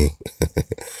what I mean?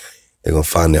 They're gonna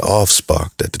find the off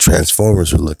spark that the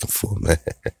Transformers were looking for, man.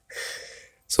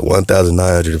 So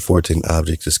 1,914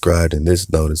 objects described in this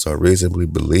notice are reasonably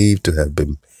believed to have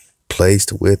been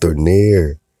placed with or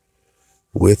near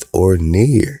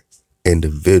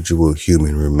individual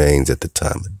human remains at the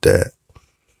time of death,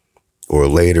 or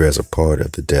later as a part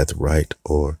of the death rite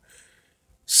or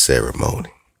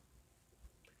ceremony.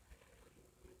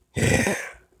 Yeah.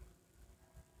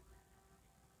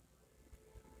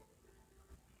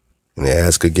 And they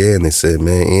ask again, they said,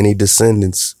 man, any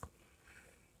descendants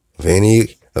of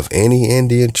any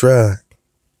Indian tribe,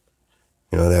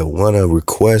 that want to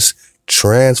request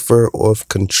transfer of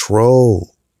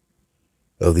control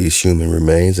of these human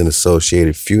remains and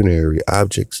associated funerary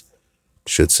objects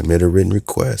should submit a written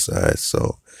request. All right,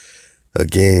 so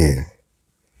again,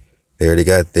 they already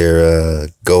got their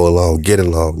go along, get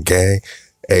along gang,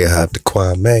 Ahab to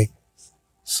Kwame.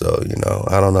 So,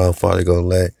 I don't know how far they're going to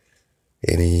let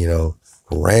any,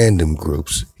 random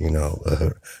groups,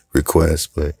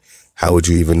 request, but how would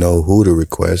you even know who to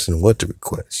request and what to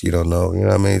request? You don't know, you know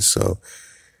what I mean? So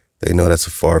they know that's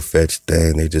a far-fetched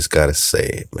thing. They just got to say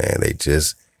it, man. They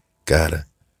just got to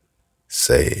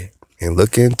say it. and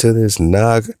look into this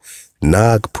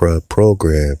Nagpra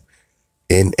program,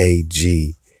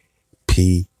 NAGPRA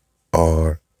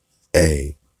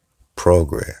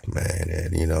program, man.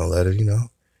 And, let it,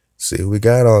 see what we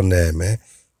got on that, man.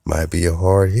 Might be a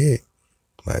hard hit.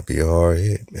 Man.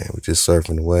 We're just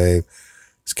surfing the wave.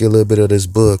 Let's get a little bit of this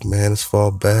book, man. Let's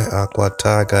fall back.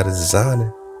 Aquatai got his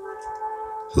designer.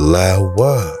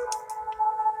 Lawa.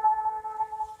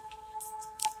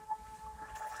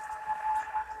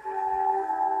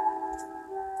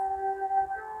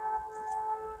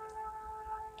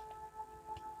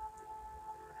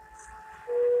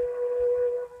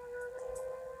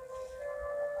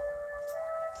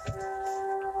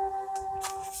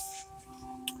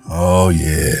 Oh,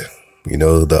 yeah.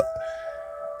 The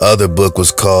other book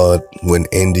was called When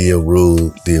India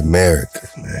Ruled the Americas,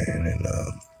 man. And,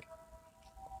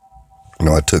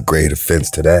 I took great offense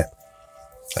to that.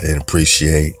 I didn't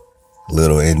appreciate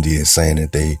little India saying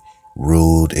that they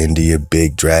ruled India,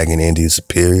 big dragon India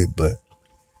superior, but,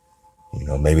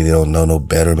 maybe they don't know no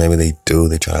better. Maybe they do.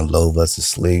 They try to lull us to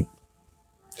sleep.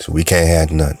 So we can't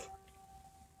have nothing.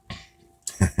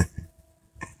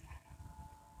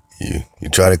 You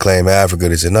try to claim Africa,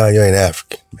 they say, no, you ain't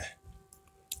African, man.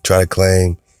 Try to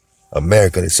claim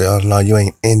America, they say, oh, no, you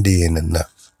ain't Indian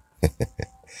enough.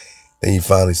 Then you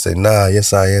finally say, nah,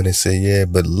 yes, I am. They say, yeah,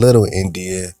 but little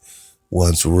India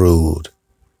once ruled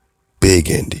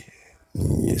big India.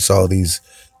 It's all these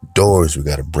doors we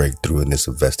got to break through in this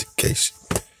investigation.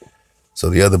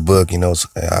 So the other book,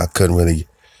 I couldn't really,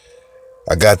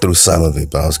 I got through some of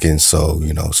it, but I was getting so,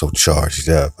 so charged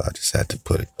up. I just had to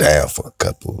put it down for a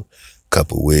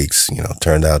couple weeks,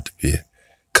 turned out to be a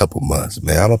couple months.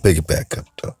 Man, I'm going to pick it back up,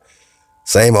 though.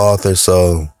 Same author,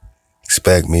 so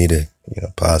expect me to,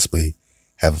 possibly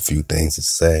have a few things to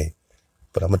say.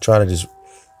 But I'm going to try to just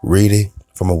read it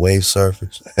from a wave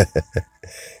surface.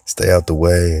 Stay out the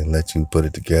way and let you put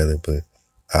it together. But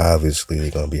obviously,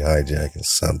 they're going to be hijacking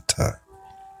sometime.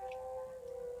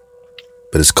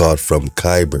 But it's called From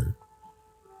Khyber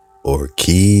or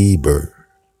Khyber.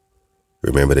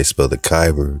 Remember, they spell the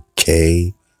Khyber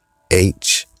Khyber.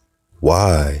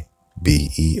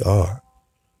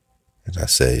 And I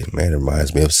say, man, it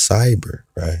reminds me of cyber,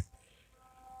 right?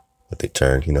 But they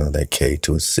turned, that K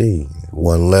to a C.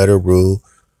 One letter rule.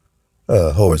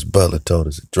 Horace Butler told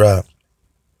us to drop.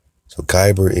 So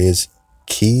Khyber is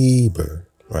Khyber,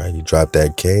 right? You drop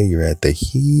that K, you're at the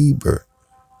Heber,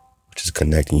 which is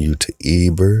connecting you to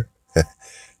Eber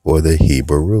or the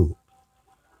Hebrew.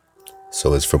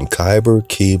 So it's from Khyber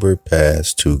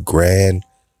Pass to Grand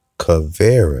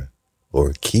Kavera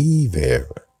or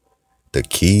Kivera. The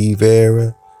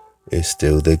Kivera is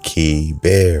still the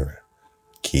Kibera.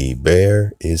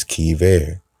 Kiber is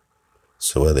Kiver.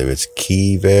 So whether it's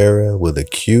Kivera with a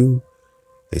Q,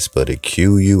 they spell it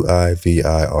Quivira,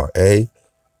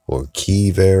 or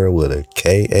Kivera with a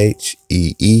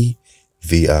Kheevira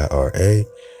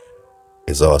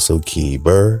is also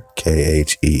Khyber,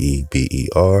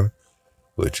 Kheeber,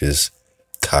 which is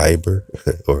Khyber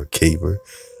or Khyber,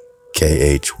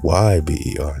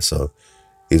 Khyber. So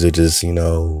these are just,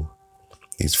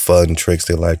 these fun tricks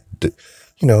they like,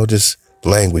 just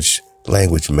language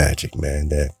magic, man,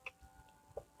 that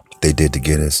they did to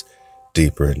get us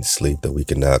deeper into sleep, that we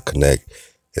can now connect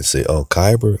and say, oh,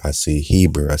 Khyber, I see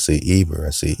Heber, I see Eber, I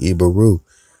see Eberu,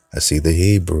 I see the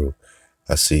Hebrew,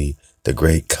 I see the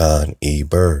great Khan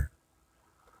Eber,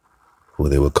 who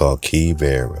they would call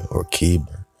Kivera or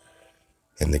Kiber.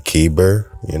 And the Kiber,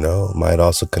 might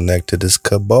also connect to this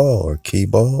Cabal or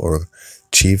Kebal or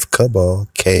Chief Cabal,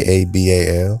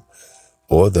 Kabal,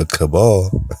 or the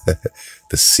Cabal,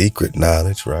 the secret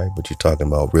knowledge, right? But you're talking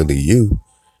about really you,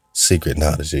 secret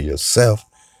knowledge of yourself,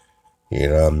 you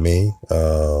know what I mean?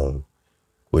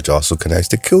 Which also connects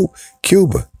to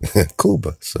Cuba.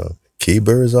 So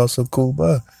Kiber is also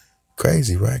Cuba.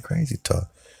 Crazy, right? Crazy talk.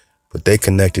 But they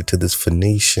connected to this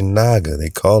Phoenician Naga. They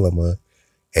call him a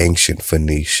ancient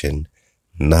Phoenician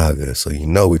Naga. So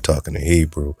we're talking the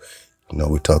Hebrew.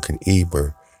 We're talking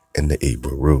Eber and the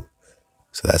Eberu.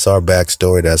 So that's our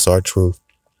backstory. That's our truth.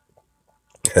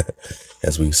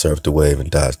 As we surf the wave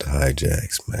and dodge the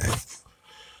hijacks, man.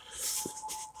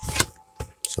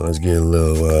 So let's get a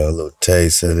little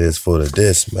taste of this for the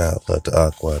dismount. Let the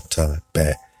aqua tie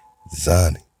back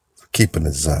Zani. Keeping it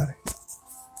Zani.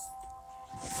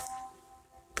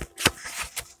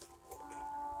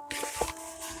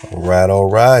 All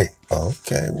right.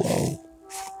 Okay, whoa.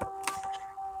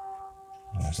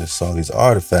 I just saw these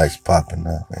artifacts popping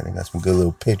up, man. They got some good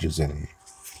little pictures in here.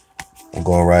 I'm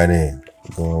going right in.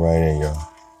 Y'all.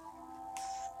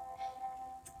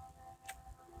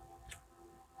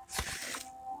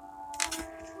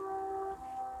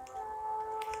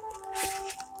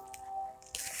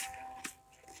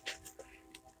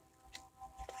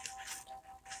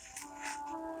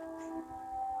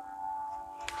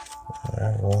 All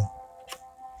right, well,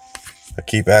 I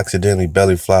keep accidentally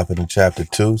belly flopping in chapter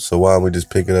 2, so why don't we just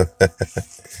pick it up?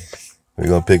 We're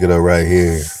going to pick it up right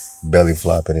here, belly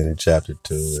flopping in chapter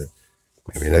 2. And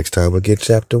maybe next time we'll get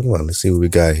chapter 1. Let's see what we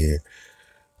got here.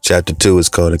 Chapter 2 is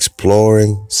called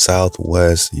Exploring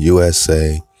Southwest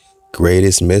USA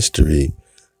Greatest Mystery,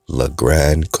 La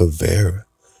Grande Quivira,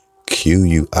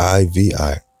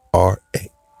 Quivira.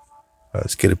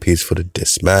 Let's get a piece for the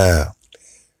dismount.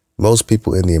 Most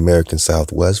people in the American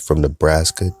Southwest, from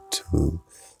Nebraska to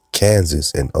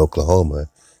Kansas and Oklahoma,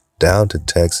 down to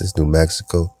Texas, New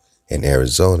Mexico, and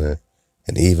Arizona,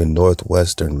 and even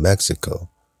northwestern Mexico,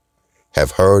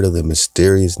 have heard of the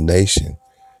mysterious nation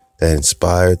that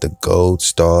inspired the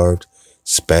gold-starved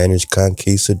Spanish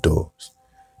conquistadors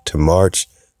to march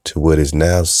to what is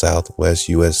now Southwest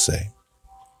USA.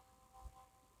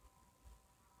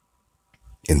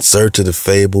 In search of the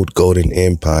fabled golden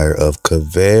empire of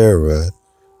Quivira,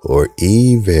 or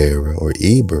Evera, or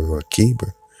Eber, or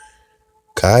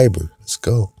Khyber, let's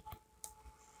go.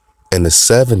 And the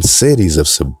 7 cities of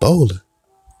Cibola.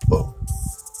 Whoa.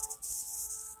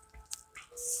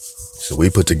 So we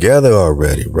put together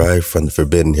already, right, from the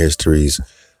Forbidden Histories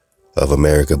of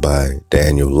America by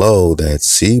Daniel Lowe, that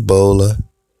Cibola,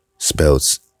 spelled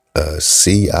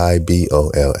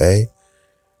Cibola.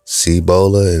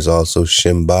 Cibola is also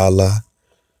Shimbala.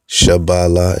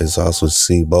 Shabala is also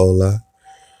Cibola.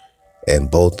 And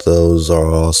both those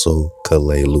are also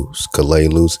Kalalus.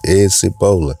 Kalalus is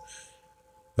Cibola.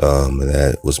 And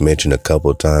that was mentioned a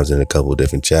couple of times in a couple of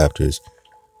different chapters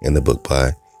in the book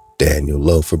by Daniel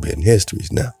Lowe, Forbidden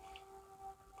Histories. Now,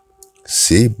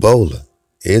 Cibola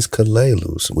is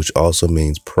Kalalus, which also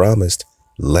means promised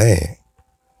land.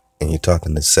 And you're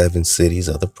talking the 7 cities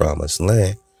of the promised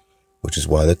land, which is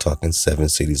why they're talking 7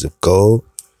 cities of gold,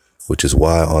 which is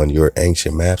why on your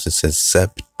ancient maps it says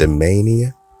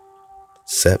Septimania.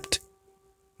 Sept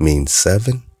means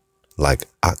 7, like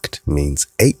Oct means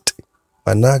 8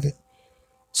 by Naga.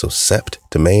 So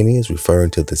Septimania is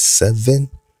referring to the 7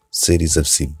 cities of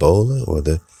Cibola, or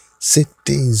the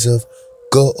cities of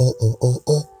gold.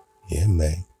 Yeah,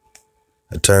 man.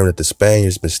 A term that the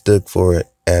Spaniards mistook for an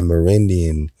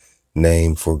Amerindian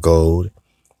name for gold.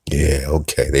 Yeah,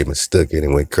 okay, they mistook it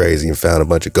and went crazy and found a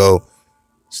bunch of gold.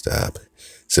 Stop it.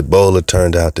 Cibola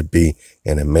turned out to be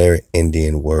an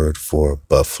Amerindian word for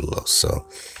buffalo. So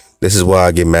this is why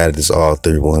I get mad at this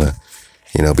author, want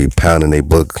to, be pounding their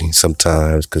book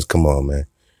sometimes, because come on, man.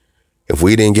 If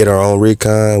we didn't get our own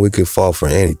recon, we could fall for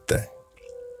anything.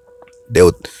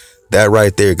 That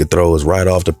right there could throw us right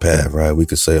off the path, right? We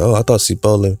could say, oh, I thought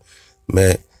Cibola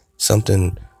meant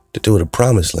something to do with the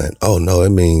promised land. Oh, no,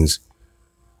 it means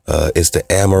it's the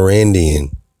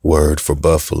Amerindian word for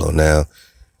buffalo. Now,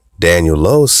 Daniel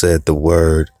Lowe said the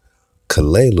word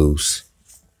Kalalus,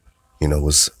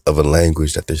 was of a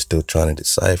language that they're still trying to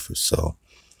decipher. So,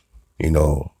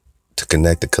 to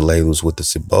connect the Kalalus with the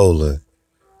Cibola,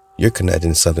 you're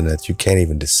connecting something that you can't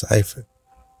even decipher.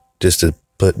 Just to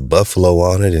put buffalo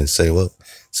on it and say, well,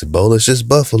 Cibola's just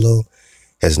buffalo,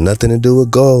 has nothing to do with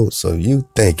gold. So you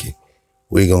thinking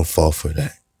we gonna fall for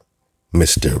that,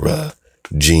 Mr.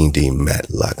 Gene D.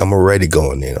 Matlock? I'm already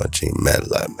going in on Gene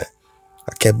Matlock, man.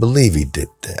 I can't believe he did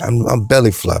that. I'm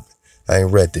belly flopping. I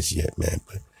ain't read this yet, man,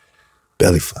 but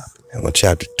belly flopping. I'm on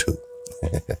chapter 2.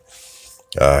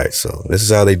 All right, so this is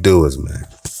how they do us, man.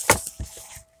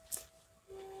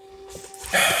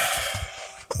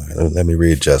 All right, let me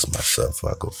readjust myself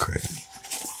before I go crazy.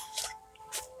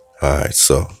 All right,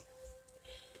 so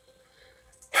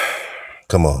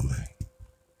come on, man.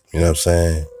 You know what I'm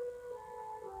saying?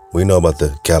 We know about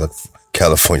the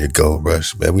California gold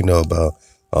rush, man. We know about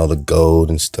all the gold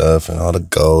and stuff, and all the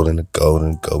gold and the gold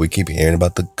and the gold. We keep hearing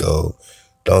about the gold.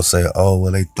 Don't say, oh,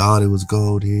 well, they thought it was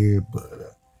gold here,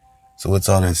 but so what's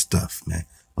all that stuff, man?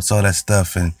 What's all that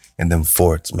stuff in them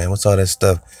forts, man? What's all that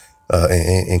stuff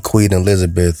in Queen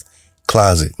Elizabeth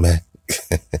closet, man?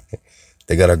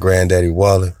 They got our granddaddy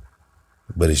wallet,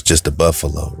 but it's just a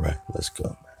buffalo, right? Let's go,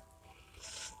 man.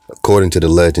 According to the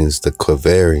legends, the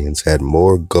Quivirians had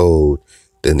more gold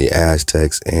than the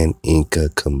Aztecs and Inca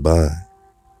combined.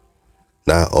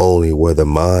 Not only were the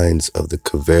mines of the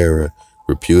Quivira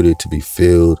reputed to be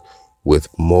filled with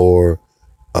more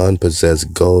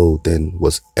unpossessed gold than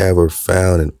was ever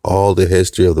found in all the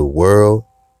history of the world,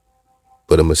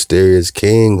 but a mysterious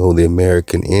king who the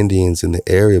American Indians in the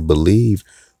area believed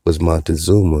was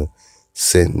Montezuma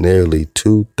sent nearly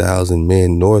 2,000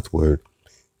 men northward,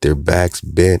 their backs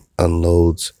bent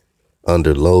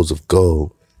under loads of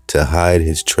gold, to hide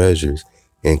his treasures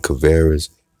in Quivira's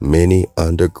many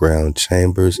underground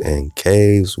chambers and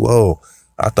caves. Whoa,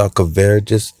 I thought Quivira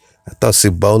just I thought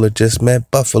Cibola just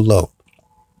meant buffalo.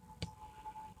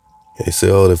 They say,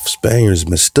 oh, the Spaniards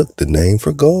mistook the name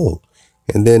for gold.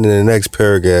 And then in the next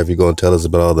paragraph, you're going to tell us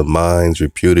about all the mines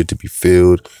reputed to be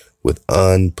filled with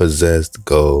unpossessed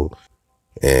gold.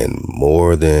 And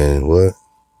more than what?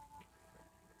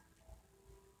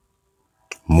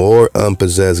 More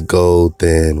unpossessed gold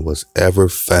than was ever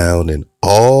found in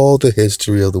all the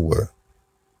history of the world.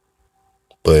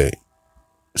 But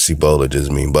Cibola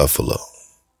just mean buffalo,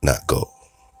 not gold.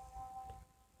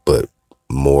 But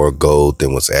more gold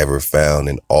than was ever found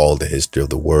in all the history of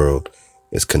the world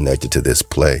is connected to this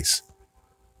place.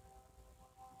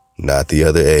 Not the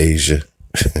other Asia,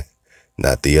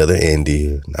 not the other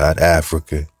India, not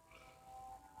Africa.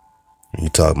 When you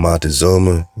talk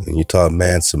Montezuma, when you talk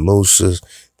Mansa Musa,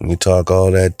 when you talk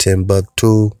all that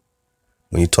Timbuktu,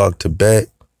 when you talk Tibet,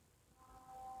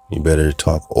 you better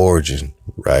talk origin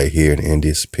right here in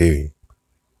India Superior.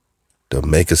 They'll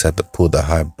make us have to pull the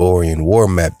Hyborian war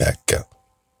map back out.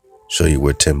 Show you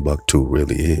where Timbuktu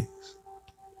really is.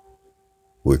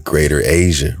 Where Greater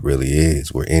Asia really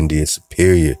is. Where India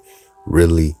Superior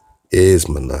really is,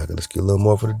 my Naga. Let's get a little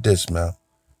more for the dismount.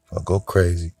 I'll go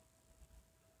crazy.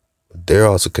 But they're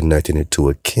also connecting it to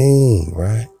a king,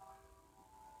 right?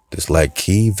 Just like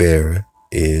Kivera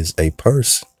is a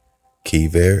person.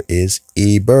 Kivera is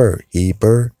Eber.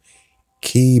 Eber,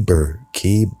 Kiber,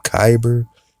 Kyber,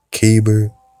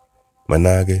 Kiber,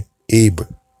 Managa, Eber,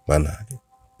 Managa,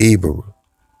 Eberu.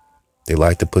 They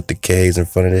like to put the K's in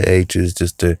front of the H's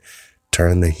just to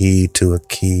turn the he to a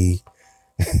key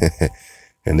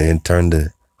and then turn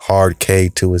the hard K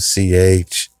to a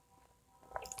CH,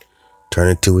 turn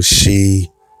it to a she.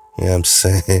 You know what I'm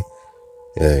saying?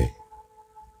 Hey,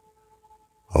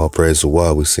 all praise to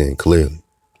Allah, we're seeing clearly.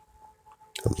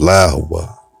 Allahu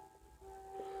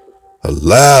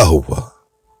Allah.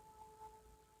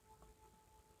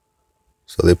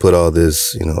 So they put all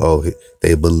this,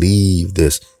 they believe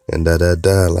this and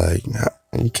da. Like,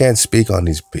 you can't speak on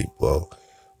these people.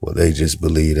 Well, they just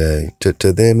believe that.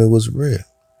 To them, it was real.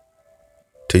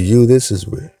 To you, this is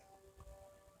real.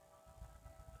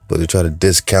 But they try to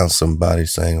discount somebody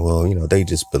saying, well, they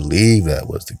just believe that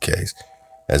was the case,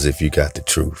 as if you got the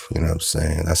truth. You know what I'm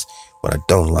saying? That's what I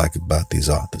don't like about these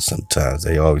authors sometimes.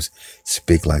 They always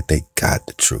speak like they got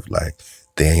the truth, like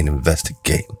they ain't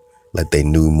investigating, like they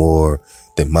knew more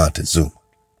than Montezuma,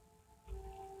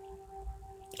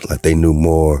 like they knew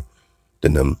more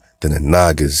than the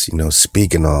Nagas,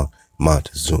 speaking on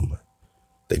Montezuma.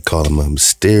 They call him a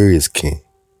mysterious king.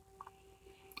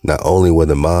 Not only were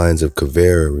the mines of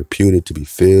Kivera reputed to be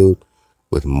filled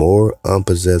with more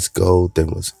unpossessed gold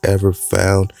than was ever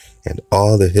found in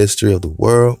all the history of the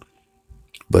world,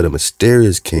 but a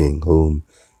mysterious king whom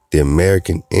the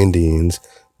American Indians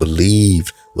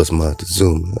believed was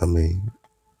Montezuma. I mean,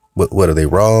 what are they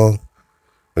wrong?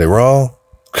 Are they wrong?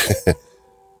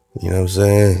 You know what I'm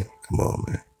saying? Come on,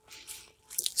 man.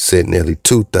 Sent nearly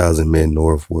 2,000 men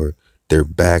northward, their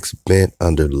backs bent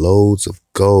under loads of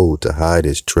gold to hide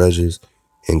his treasures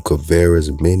in Kivera's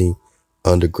many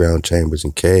underground chambers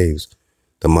and caves.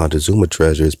 The Montezuma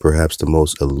treasure is perhaps the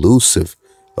most elusive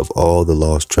of all the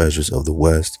lost treasures of the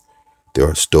West. There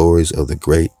are stories of the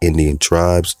great Indian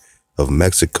tribes of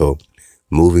Mexico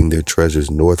moving their treasures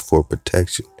north for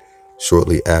protection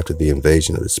shortly after the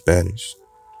invasion of the Spanish.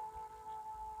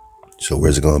 So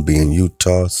where's it going to be, in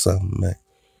Utah or something, man?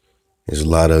 There's a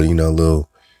lot of, little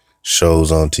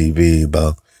shows on TV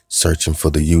about searching for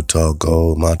the Utah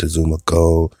gold, Montezuma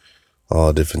gold,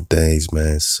 all different things,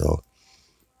 man. So,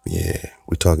 yeah,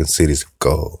 we're talking cities of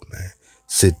gold, man.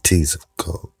 Cities of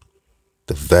gold.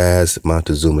 The vast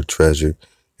Montezuma treasure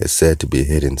is said to be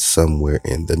hidden somewhere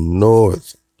in the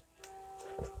north.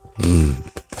 Where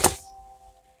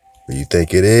you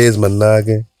think it is, my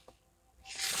Naga?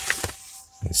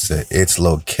 It said its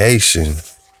location.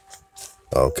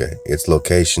 Okay, its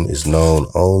location is known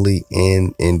only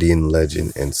in Indian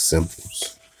legend and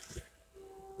symbols.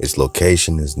 Its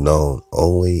location is known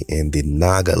only in the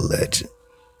Naga legend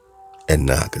and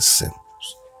Naga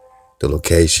symbols, the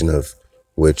location of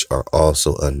which are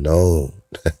also unknown.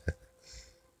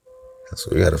 So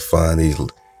we got to find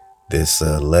this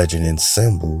legend and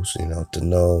symbols, to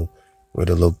know where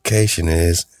the location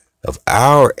is of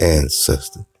our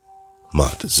ancestor,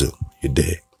 Montezuma. You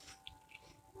dig?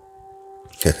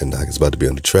 Naga's about to be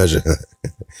on the treasure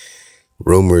hunt.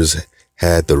 Rumors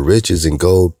had the riches in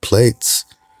gold plates.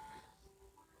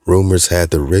 Rumors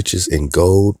had the riches in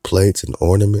gold plates and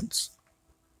ornaments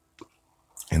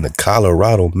in the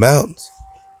Colorado mountains.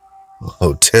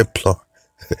 Oh, Templar,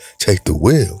 take the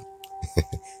wheel.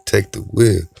 Take the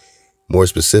wheel. More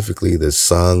specifically, the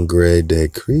Sangre de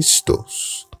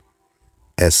Cristos,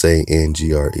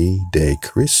 Sangre de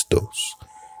Cristos.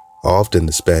 Often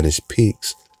the Spanish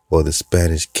peaks or the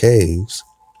Spanish caves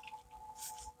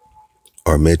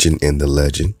are mentioned in the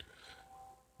legend,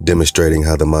 demonstrating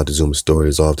how the Montezuma story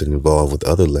is often involved with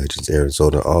other legends.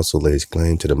 Arizona also lays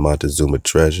claim to the Montezuma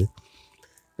treasure.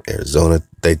 Arizona,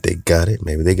 they got it.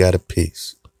 Maybe they got a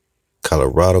piece.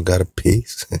 Colorado got a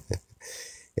piece.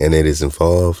 And it is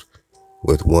involved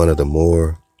with one or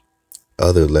more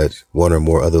other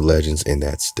legends in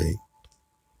that state.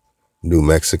 New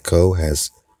Mexico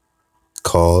has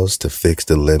cause to fix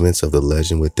the limits of the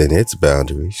legend within its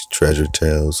boundaries. Treasure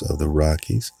Tales of the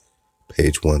Rockies,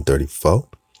 page 134.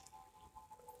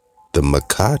 The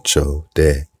Macacho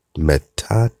de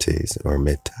Metates, or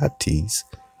Metates,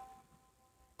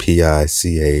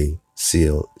 Picacho,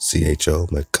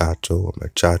 Macacho or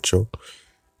Machacho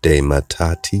de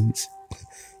Metates,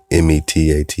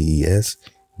 Metats,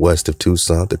 west of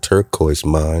Tucson. The turquoise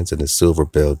mines in the Silver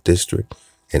Bell district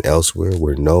and elsewhere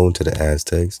were known to the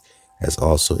Aztecs as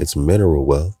also its mineral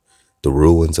wealth. The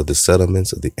ruins of the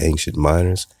settlements of the ancient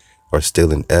miners are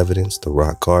still in evidence. The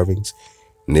rock carvings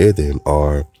near them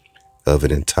are of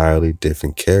an entirely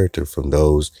different character from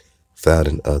those found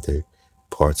in other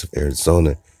parts of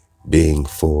Arizona, being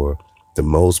for the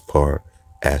most part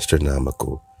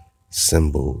astronomical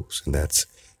symbols. And that's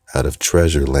out of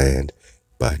Treasure Land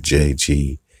by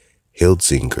J.G.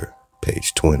 Hiltzinger,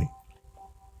 page 20.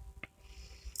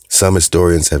 Some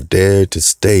historians have dared to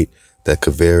state that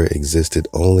Quivira existed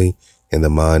only in the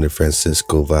mind of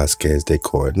Francisco Vasquez de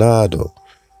Coronado,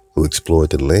 who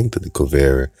explored the length of the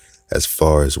Quivira as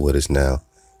far as what is now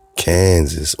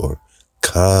Kansas or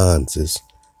Kansas.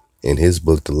 In his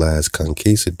book, The Last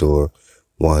Conquistador,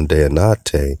 Juan de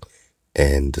Anate,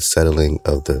 and the Settling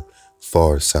of the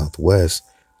Far Southwest,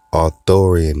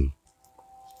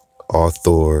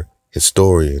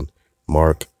 historian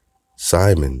Mark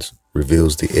Simons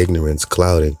reveals the ignorance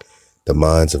clouding the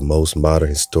minds of most modern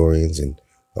historians and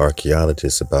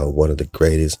archaeologists about one of the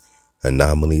greatest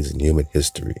anomalies in human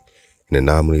history, an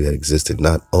anomaly that existed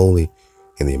not only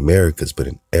in the Americas, but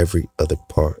in every other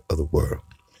part of the world.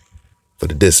 For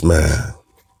the dismount.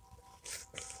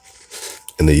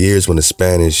 In the years when the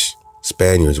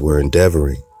Spaniards were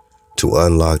endeavoring to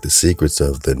unlock the secrets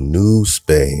of the New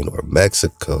Spain or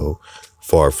Mexico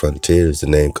far frontiers, the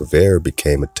name Quivira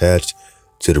became attached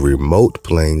to the remote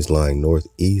plains lying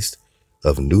northeast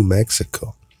of New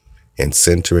Mexico and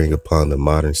centering upon the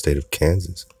modern state of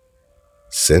Kansas.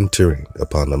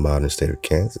 The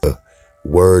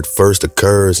word first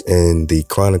occurs in the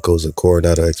Chronicles of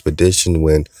Coronado Expedition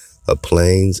when a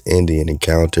Plains Indian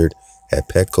encountered at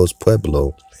Pecos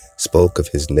Pueblo spoke of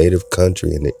his native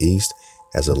country in the east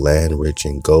as a land rich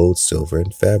in gold, silver,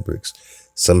 and fabrics.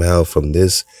 Somehow from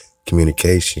this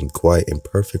communication, quite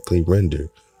imperfectly rendered,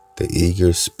 the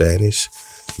eager Spanish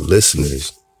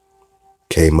listeners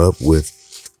came up with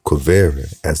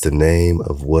Quivira as the name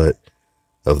of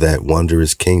that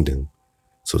wondrous kingdom.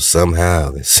 So somehow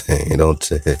they're saying,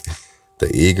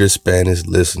 the eager Spanish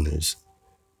listeners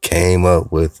came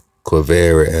up with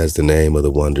Quivira as the name of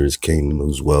the wondrous kingdom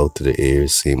whose wealth to the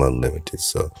ears seem unlimited.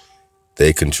 So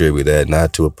they contribute that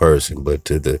not to a person, but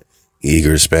to the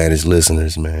eager Spanish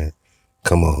listeners, man.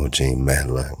 Come on, Gene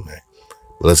Matlock, man.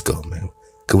 Let's go, man.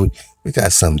 We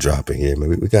got some dropping here,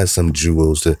 man. We got some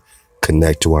jewels to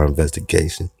connect to our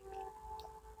investigation.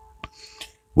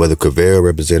 Whether Quivira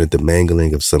represented the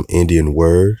mangling of some Indian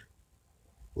word,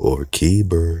 or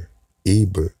Keber,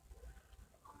 Eber,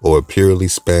 or a purely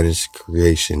Spanish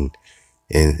creation,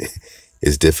 and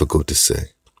is difficult to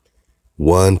say.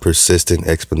 One persistent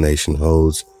explanation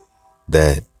holds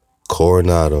that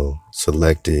Coronado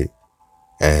selected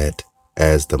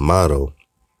as the motto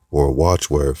or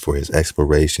watchword for his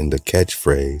exploration the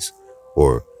catchphrase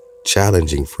or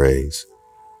challenging phrase,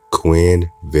 Quien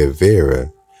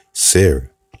vivere sera,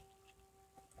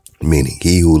 meaning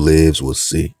he who lives will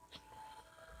see.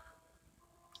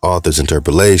 Author's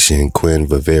interpolation, Quien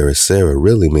vivere sera,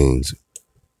 really means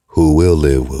who will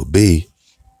live will be.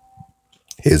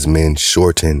 His men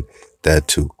shorten that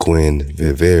to Quien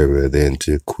vivere, then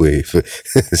to Quiv.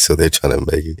 So they're trying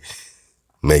to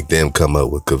make them come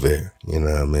up with Quivira. You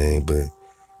know what I mean? But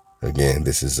again,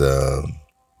 this is out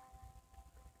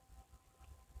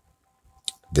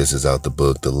the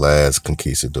book, The Last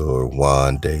Conquistador,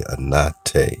 Juan de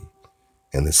Anate,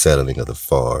 and the Settling of the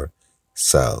Far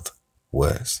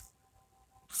Southwest,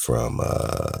 from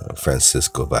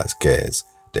Francisco Vasquez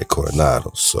de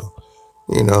Coronado. So,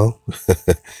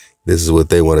 this is what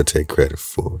they want to take credit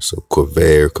for. So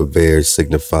Quivira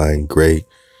signifying great,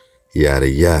 yada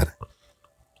yada.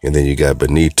 And then you got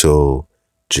Benito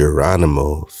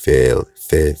Geronimo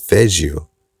Feggio,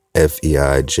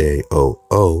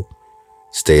 FEIJOO,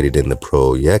 stated in the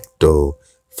Proyecto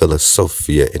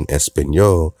Filosofia en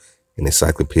Español, an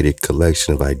encyclopedic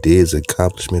collection of ideas and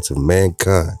accomplishments of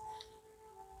mankind.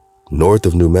 North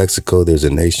of New Mexico, there's a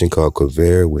nation called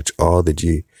Quivera, which all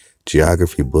the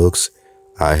geography books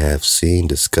I have seen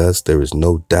discuss. There is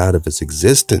no doubt of its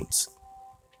existence.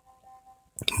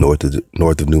 North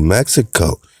of New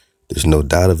Mexico, there's no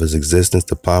doubt of its existence.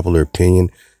 The popular opinion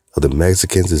of the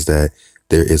Mexicans is that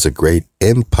there is a great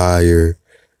empire,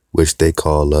 which they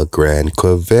call a Gran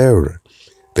Quivera.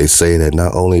 They say that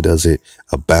not only does it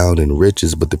abound in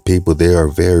riches, but the people there are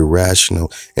very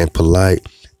rational and polite.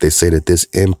 They say that this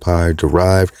empire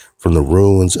derived from the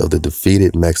ruins of the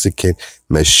defeated Mexican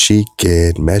Moshe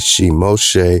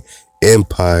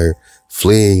Empire,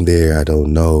 fleeing there, I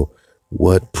don't know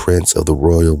what prince of the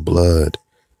royal blood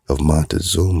of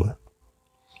Montezuma.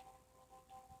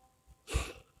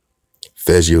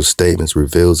 Feggio's statements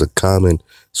reveals a common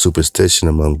superstition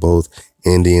among both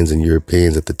Indians and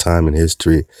Europeans at the time in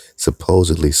history.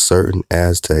 Supposedly, certain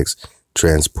Aztecs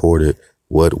transported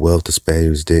what wealth the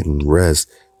Spaniards didn't wrest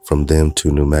from them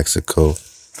to New Mexico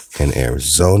and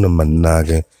Arizona,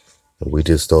 Naga. And we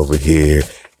just over here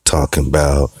talking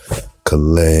about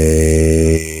Kalelu.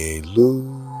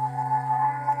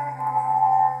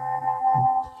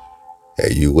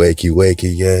 Hey, you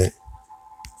wakey yet?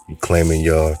 You claiming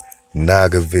your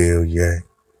Nagaville yet?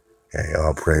 Hey,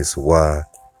 all praise to why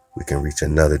we can reach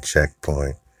another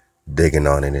checkpoint, digging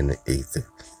on it in the ether.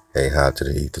 Hey, hop to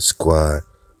the Ether Squad,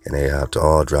 and hey, hop to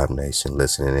all Drop Nation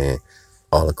listening in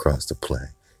all across the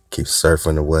plane. Keep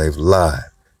surfing the wave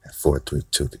live at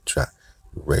 432 The Drop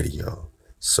Radio.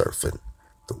 Surfing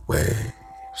the wave.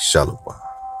 Shalom.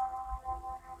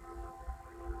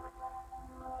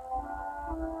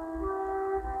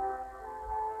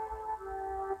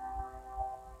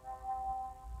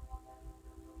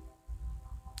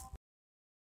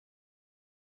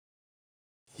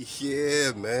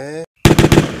 Yeah, man.